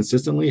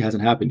consistently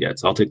hasn't happened yet.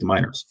 So I'll take the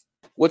Miners.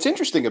 What's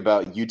interesting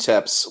about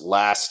UTEP's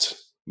last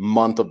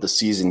month of the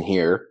season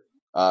here,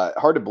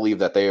 hard to believe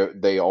that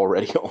they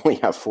already only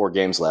have 4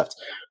 games left.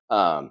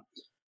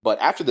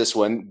 But after this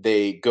one,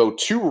 they go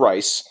to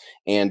Rice,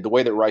 and the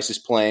way that Rice is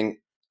playing,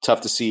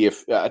 tough to see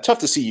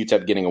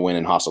UTEP getting a win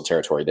in hostile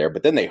territory there.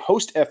 But then they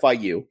host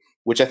FIU,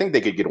 which I think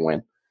they could get a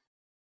win.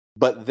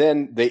 But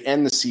then they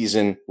end the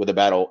season with a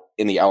battle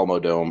in the Alamo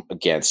Dome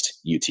against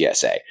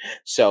UTSA.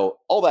 So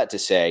all that to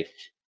say,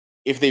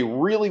 if they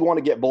really want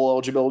to get bowl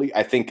eligibility,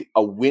 I think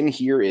a win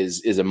here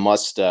is a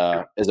must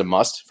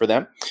for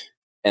them.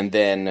 And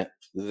then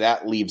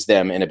that leaves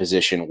them in a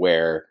position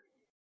where,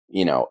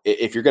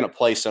 if you're going to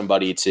play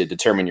somebody to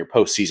determine your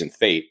postseason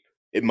fate,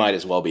 it might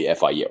as well be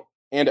FIU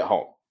and at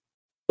home.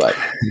 But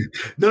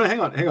no,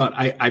 hang on.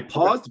 I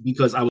paused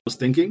because I was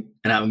thinking,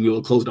 and we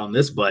will close it on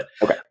this, but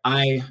okay.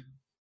 I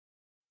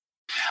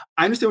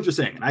understand what you're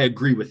saying, and I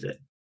agree with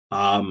it.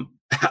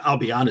 I'll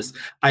be honest.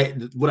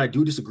 What I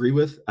do disagree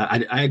with,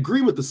 I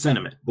agree with the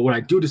sentiment, but what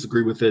I do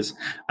disagree with is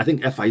I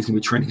think FIU is going to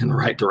be trending in the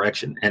right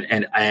direction,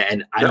 and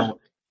I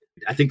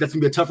think that's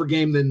going to be a tougher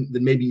game than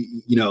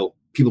maybe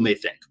people may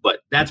think. But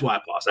that's why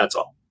I paused. That's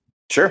all.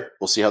 Sure,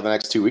 we'll see how the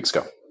next 2 weeks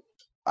go.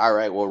 All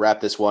right, we'll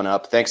wrap this one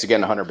up. Thanks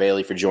again to Hunter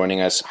Bailey for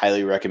joining us.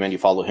 Highly recommend you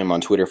follow him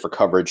on Twitter for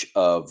coverage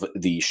of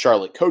the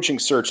Charlotte coaching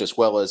search, as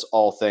well as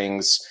all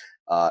things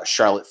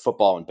Charlotte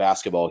football and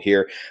basketball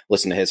here.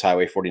 Listen to his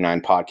Highway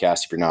 49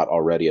 podcast if you're not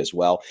already as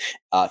well.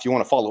 If you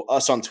want to follow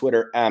us on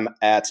Twitter, I'm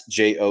at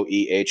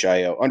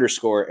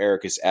JOEHIO_.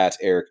 Eric is at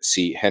Eric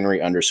C. Henry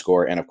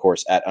 _, and of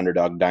course at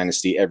Underdog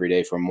Dynasty every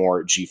day for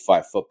more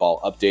G5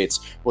 football updates.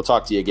 We'll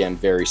talk to you again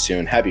very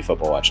soon. Happy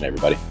football watching,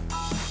 everybody.